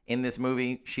in this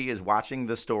movie. She is watching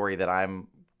the story that I'm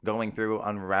going through,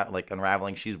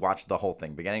 unraveling. She's watched the whole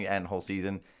thing, beginning to end, whole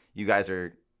season. You guys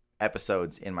are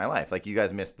episodes in my life. Like, you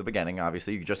guys missed the beginning,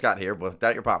 obviously. You just got here, whipped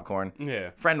out your popcorn. Yeah.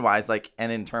 Friend-wise, like, and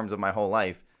in terms of my whole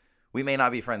life, we may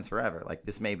not be friends forever. Like,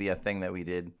 this may be a thing that we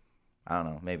did. I don't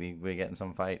know. Maybe we get in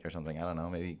some fight or something. I don't know.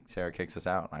 Maybe Sarah kicks us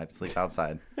out and I have to sleep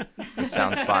outside, which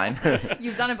sounds fine.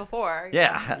 You've done it before.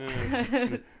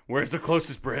 Yeah. Where's the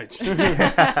closest bridge?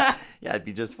 Yeah, it'd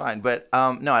be just fine. But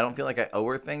no, I don't feel like I owe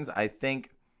her things. I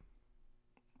think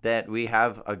that we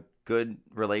have a good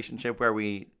relationship where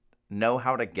we know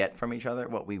how to get from each other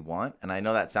what we want. And I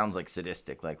know that sounds like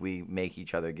sadistic, like we make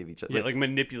each other give each other. Yeah, like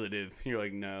manipulative. You're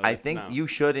like, no. I think you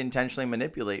should intentionally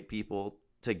manipulate people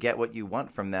to get what you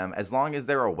want from them, as long as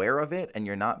they're aware of it and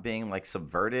you're not being like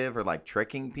subvertive or like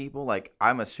tricking people. Like,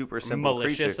 I'm a super simple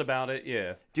malicious creature about it.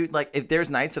 Yeah, dude. Like, if there's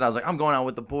nights that I was like, I'm going out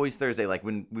with the boys Thursday, like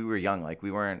when we were young, like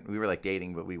we were like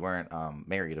dating, but we weren't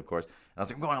married, of course. And I was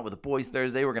like, I'm going out with the boys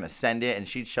Thursday. We're gonna send it, and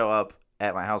she'd show up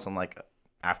at my house on like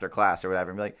after class or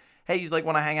whatever, and be like, hey, you like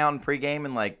want to hang out and pregame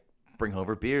and like bring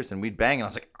over beers, and we'd bang. And I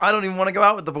was like, I don't even want to go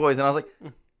out with the boys. And I was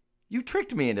like, you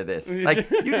tricked me into this. Like,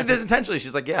 you did this intentionally.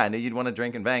 She's like, yeah, I knew you'd want to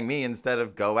drink and bang me instead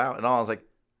of go out and all. I was like,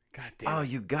 God damn. Oh,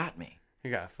 you got me.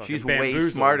 You got fucking She's bamboozled. way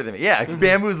smarter than me. Yeah,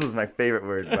 bamboozle is my favorite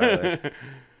word, by the way.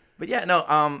 But yeah, no,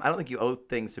 I don't think you owe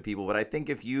things to people. But I think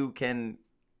if you can,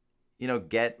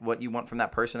 get what you want from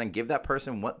that person and give that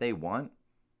person what they want,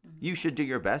 you should do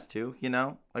your best to,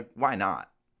 Like, why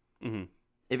not? Mm-hmm.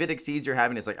 If it exceeds your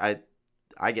happiness, like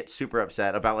I get super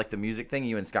upset about like the music thing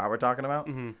you and Scott were talking about.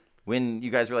 Mm-hmm. When you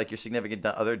guys were like, your significant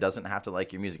other doesn't have to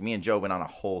like your music. Me and Joe went on a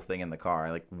whole thing in the car. I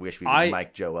like wish we would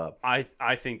mic Joe up. I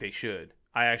think they should.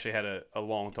 I actually had a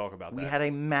long talk about that. We had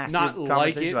a massive not conversation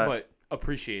like it, about but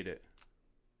appreciate it.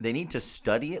 They need to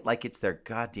study it like it's their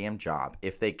goddamn job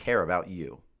if they care about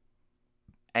you.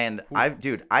 And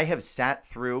I have sat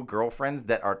through girlfriends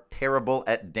that are terrible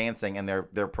at dancing and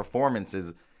their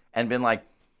performances and been like,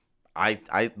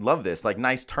 I love this, like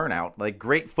nice turnout, like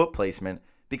great foot placement.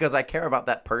 Because I care about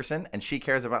that person and she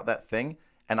cares about that thing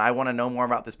and I want to know more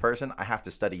about this person, I have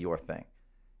to study your thing.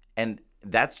 And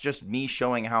that's just me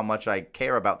showing how much I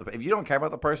care about if you don't care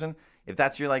about the person, if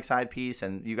that's your like side piece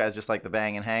and you guys just like the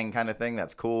bang and hang kind of thing,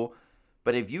 that's cool.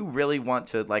 But if you really want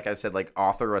to, like I said, like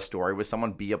author a story with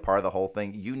someone, be a part of the whole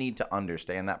thing, you need to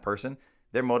understand that person,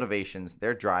 their motivations,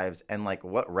 their drives, and like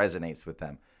what resonates with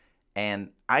them.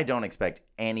 And I don't expect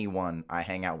anyone I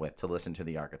hang out with to listen to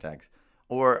The Architects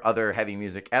or other heavy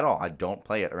music at all. I don't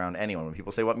play it around anyone. When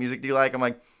people say, what music do you like? I'm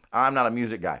like, I'm not a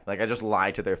music guy. Like, I just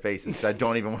lie to their faces because I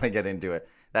don't even want to get into it.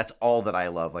 That's all that I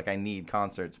love. Like, I need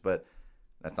concerts, but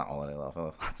that's not all that I love. I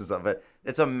love lots of stuff. But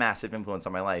it's a massive influence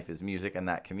on my life is music and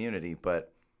that community.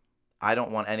 But I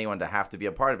don't want anyone to have to be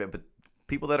a part of it. But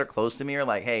people that are close to me are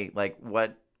like, hey, like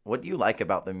what do you like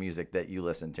about the music that you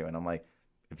listen to? And I'm like,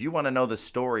 if you want to know the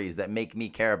stories that make me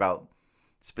care about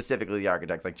specifically the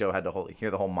Architects, like Joe had to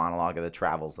hear the whole monologue of the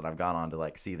travels that I've gone on to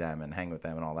like see them and hang with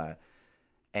them and all that.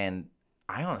 And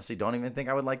I honestly don't even think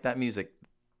I would like that music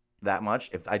that much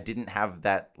if I didn't have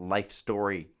that life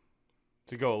story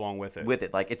to go along with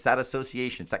it. Like, it's that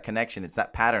association, it's that connection, it's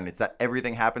that pattern, it's that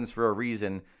everything happens for a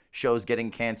reason, shows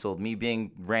getting canceled, me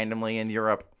being randomly in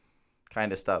Europe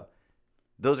kind of stuff.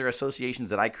 Those are associations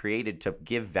that I created to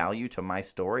give value to my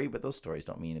story, but those stories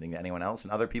don't mean anything to anyone else.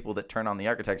 And other people that turn on the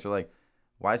Architects are like,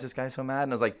 why is this guy so mad?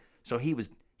 And I was like, so he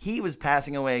was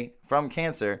passing away from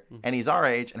cancer, and he's our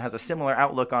age and has a similar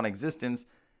outlook on existence.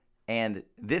 And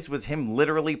this was him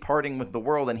literally parting with the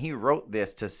world, and he wrote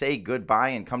this to say goodbye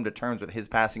and come to terms with his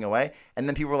passing away. And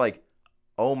then people were like,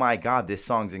 oh my God, this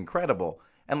song's incredible.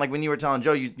 And like when you were telling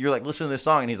Joe, you're like, listen to this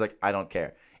song, and he's like, I don't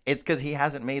care. It's because he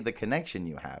hasn't made the connection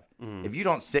you have. If you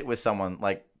don't sit with someone,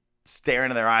 like stare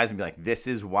into their eyes and be like, this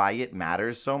is why it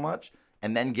matters so much,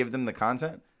 and then give them the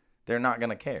content, they're not going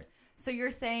to care. So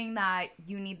you're saying that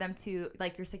you need them to,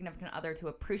 like your significant other, to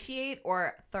appreciate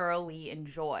or thoroughly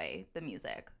enjoy the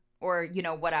music? Or, you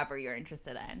know, whatever you're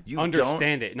interested in. You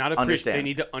understand it, not appreciate. They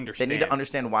need to understand. They need to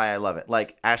understand why I love it.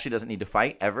 Like, Ashley doesn't need to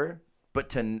fight ever, but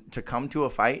to come to a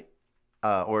fight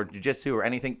or jiu-jitsu or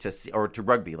anything, or to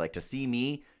rugby, like to see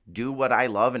me do what I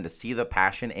love and to see the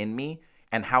passion in me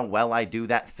and how well I do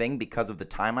that thing because of the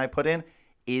time I put in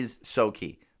is so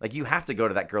key. Like, you have to go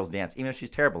to that girl's dance, even if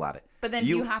she's terrible at it. But then do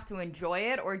you have to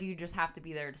enjoy it, or do you just have to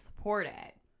be there to support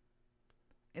it?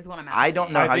 Is what I'm asking. I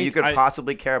don't know how you could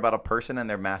possibly care about a person and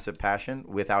their massive passion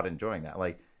without enjoying that.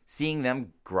 Like, seeing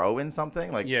them grow in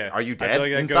something. Like, are you dead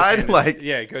inside?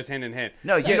 It goes hand in hand.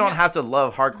 No, you don't have to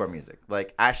love hardcore music.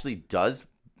 Like, Ashley does.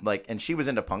 Like, and she was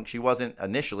into punk. She wasn't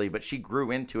initially, but she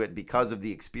grew into it because of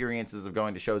the experiences of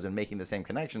going to shows and making the same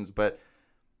connections. But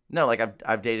no, like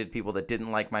I've dated people that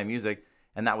didn't like my music,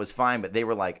 and that was fine. But they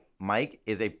were like, Mike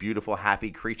is a beautiful,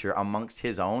 happy creature amongst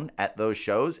his own at those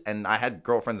shows. And I had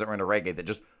girlfriends that were into reggae that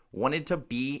just wanted to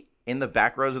be in the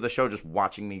back rows of the show, just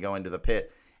watching me go into the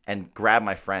pit and grab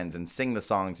my friends and sing the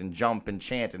songs and jump and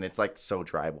chant. And it's like so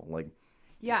tribal. Like,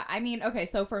 yeah, I mean, okay,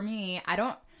 so for me,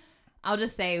 I'll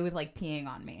just say with like peeing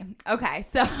on me. Okay,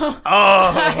 so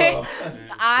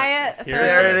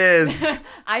there it is.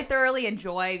 I thoroughly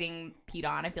enjoy being peed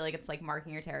on. I feel like it's like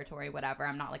marking your territory, whatever.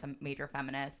 I'm not like a major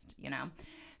feminist, you know.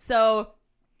 So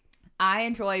I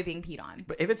enjoy being peed on.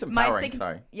 But if it's empowering,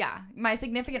 my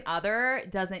significant other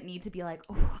doesn't need to be like,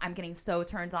 oh, I'm getting so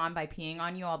turned on by peeing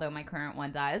on you, although my current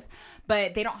one does.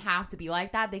 But they don't have to be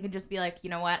like that. They can just be like,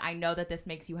 you know what? I know that this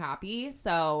makes you happy,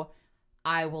 so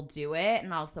I will do it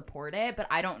and I'll support it, but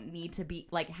I don't need to be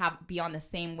like be on the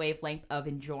same wavelength of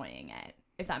enjoying it,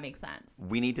 if that makes sense.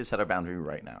 We need to set a boundary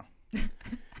right now.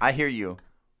 I hear you.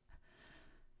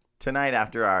 Tonight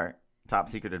after our top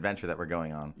secret adventure that we're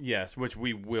going on. Yes, which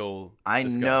we will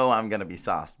discuss. Know I'm going to be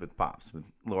sauced with Pops,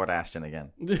 with Lord Ashton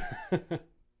again.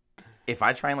 If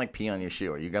I try and like pee on your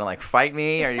shoe, are you going to like fight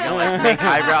me? Are you going to like make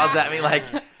eyebrows at me like...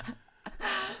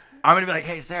 I'm going to be like,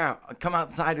 hey, Sarah, come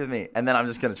outside with me. And then I'm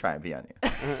just going to try and pee on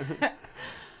you.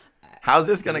 How's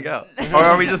this going to go? Or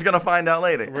are we just going to find out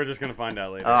later? We're just going to find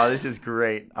out later. Oh, this is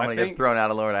great. I'm going to get thrown out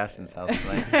of Lord Ashton's house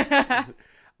tonight.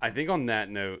 I think on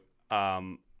that note,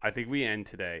 I think we end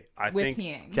today.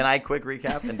 Peeing. Can I quick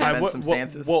recap and defend some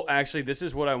stances? Well, actually, this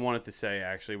is what I wanted to say,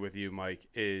 actually, with you, Mike,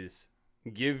 is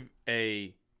give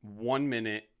a 1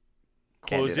 minute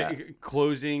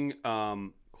closing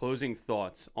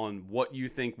thoughts on what you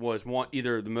think was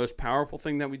either the most powerful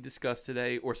thing that we discussed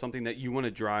today or something that you want to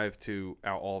drive to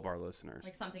all of our listeners.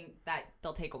 Like something that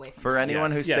they'll take away from For anyone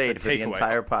who stayed for the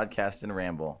entire podcast and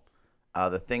ramble,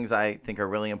 the things I think are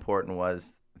really important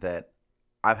was that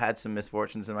I've had some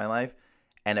misfortunes in my life,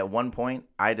 and at one point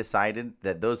I decided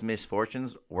that those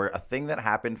misfortunes were a thing that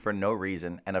happened for no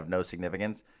reason and of no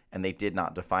significance, and they did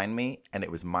not define me, and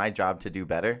it was my job to do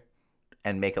better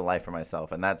and make a life for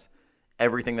myself. And that's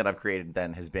everything that I've created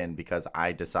then has been because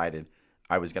I decided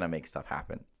I was going to make stuff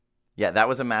happen. Yeah, that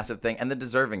was a massive thing. And the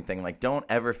deserving thing, like, don't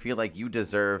ever feel like you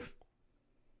deserve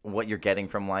what you're getting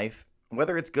from life,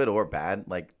 whether it's good or bad.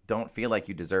 Like, don't feel like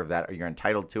you deserve that or you're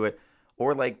entitled to it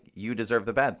or like you deserve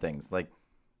the bad things. Like,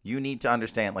 you need to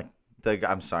understand, like,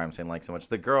 I'm sorry I'm saying like so much.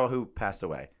 The girl who passed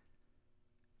away,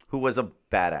 who was a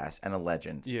badass and a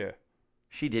legend. Yeah.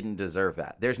 She didn't deserve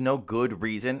that. There's no good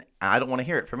reason. I don't want to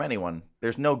hear it from anyone.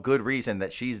 There's no good reason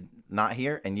that she's not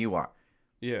here and you are.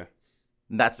 Yeah.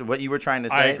 That's what you were trying to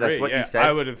say? I agree. That's what you said?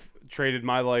 I would have traded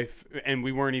my life, and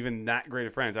we weren't even that great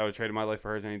of friends. I would have traded my life for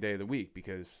hers any day of the week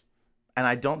because... And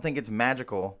I don't think it's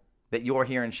magical that you're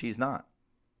here and she's not.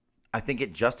 I think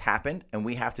it just happened, and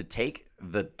we have to take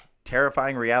the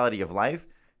terrifying reality of life,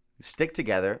 stick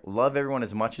together, love everyone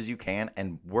as much as you can,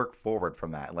 and work forward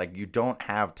from that. Like, you don't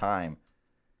have time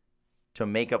to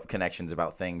make up connections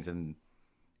about things, and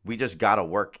we just got to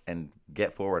work and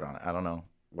get forward on it. I don't know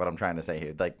what I'm trying to say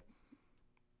here. Like,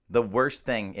 the worst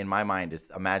thing in my mind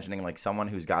is imagining, like, someone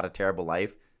who's got a terrible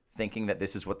life thinking that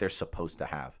this is what they're supposed to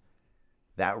have.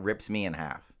 That rips me in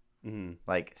half. Mm-hmm.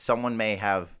 Like, someone may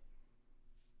have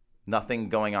nothing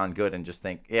going on good and just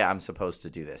think, yeah, I'm supposed to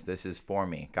do this. This is for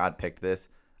me. God picked this.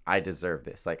 I deserve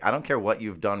this. Like, I don't care what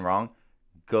you've done wrong.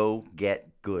 Go get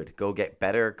good. Go get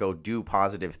better. Go do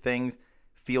positive things.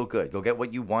 Feel good. Go get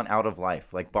what you want out of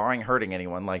life. Like, barring hurting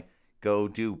anyone, like, go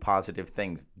do positive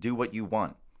things. Do what you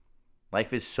want.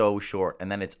 Life is so short,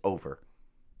 and then it's over.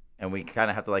 And we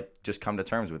kind of have to, like, just come to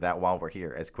terms with that while we're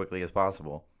here as quickly as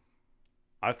possible.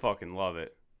 I fucking love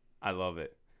it. I love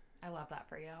it. I love that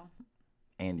for you.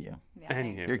 And you. Yeah,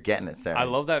 and you. You're getting it, Sarah. I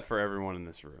love that for everyone in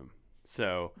this room.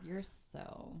 So you're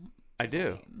so... I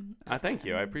do. I thank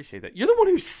you. I appreciate that. You're the one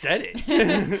who said it.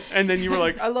 And then you were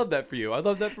like, I love that for you. I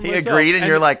love that for myself. He agreed, and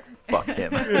you're like, fuck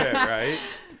him. Yeah, right?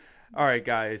 All right,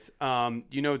 guys.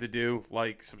 You know what to do.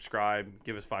 Like, subscribe,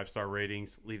 give us 5-star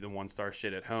ratings, leave the 1-star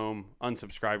shit at home,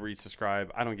 unsubscribe,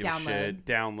 resubscribe. I don't give a shit.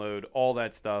 Download, all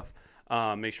that stuff.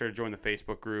 Make sure to join the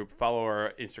Facebook group. Follow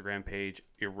our Instagram page,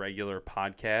 Irregular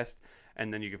Podcast.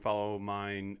 And then you can follow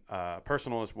mine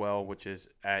personal as well, which is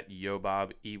at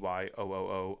Yobob, EYOOO_BOB.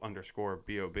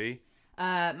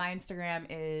 My Instagram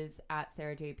is at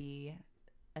SarahJB,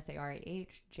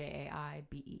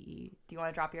 SarahJaibee. Do you want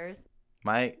to drop yours?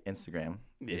 My Instagram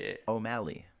is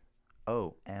O'Malley,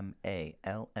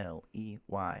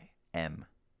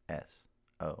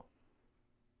 OMALLEYMSO.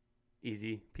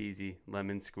 Easy peasy,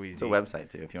 lemon squeezy. It's a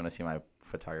website, too, if you want to see my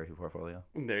photography portfolio.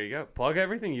 There you go. Plug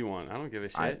everything you want. I don't give a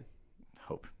shit. I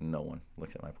hope no one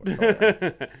looks at my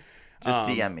portfolio. Just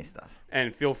DM me stuff.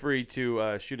 And feel free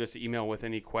to shoot us an email with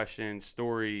any questions,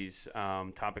 stories,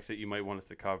 topics that you might want us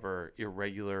to cover.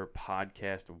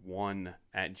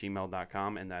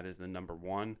 Irregularpodcast1@gmail.com, and that is the number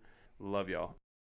 1. Love y'all.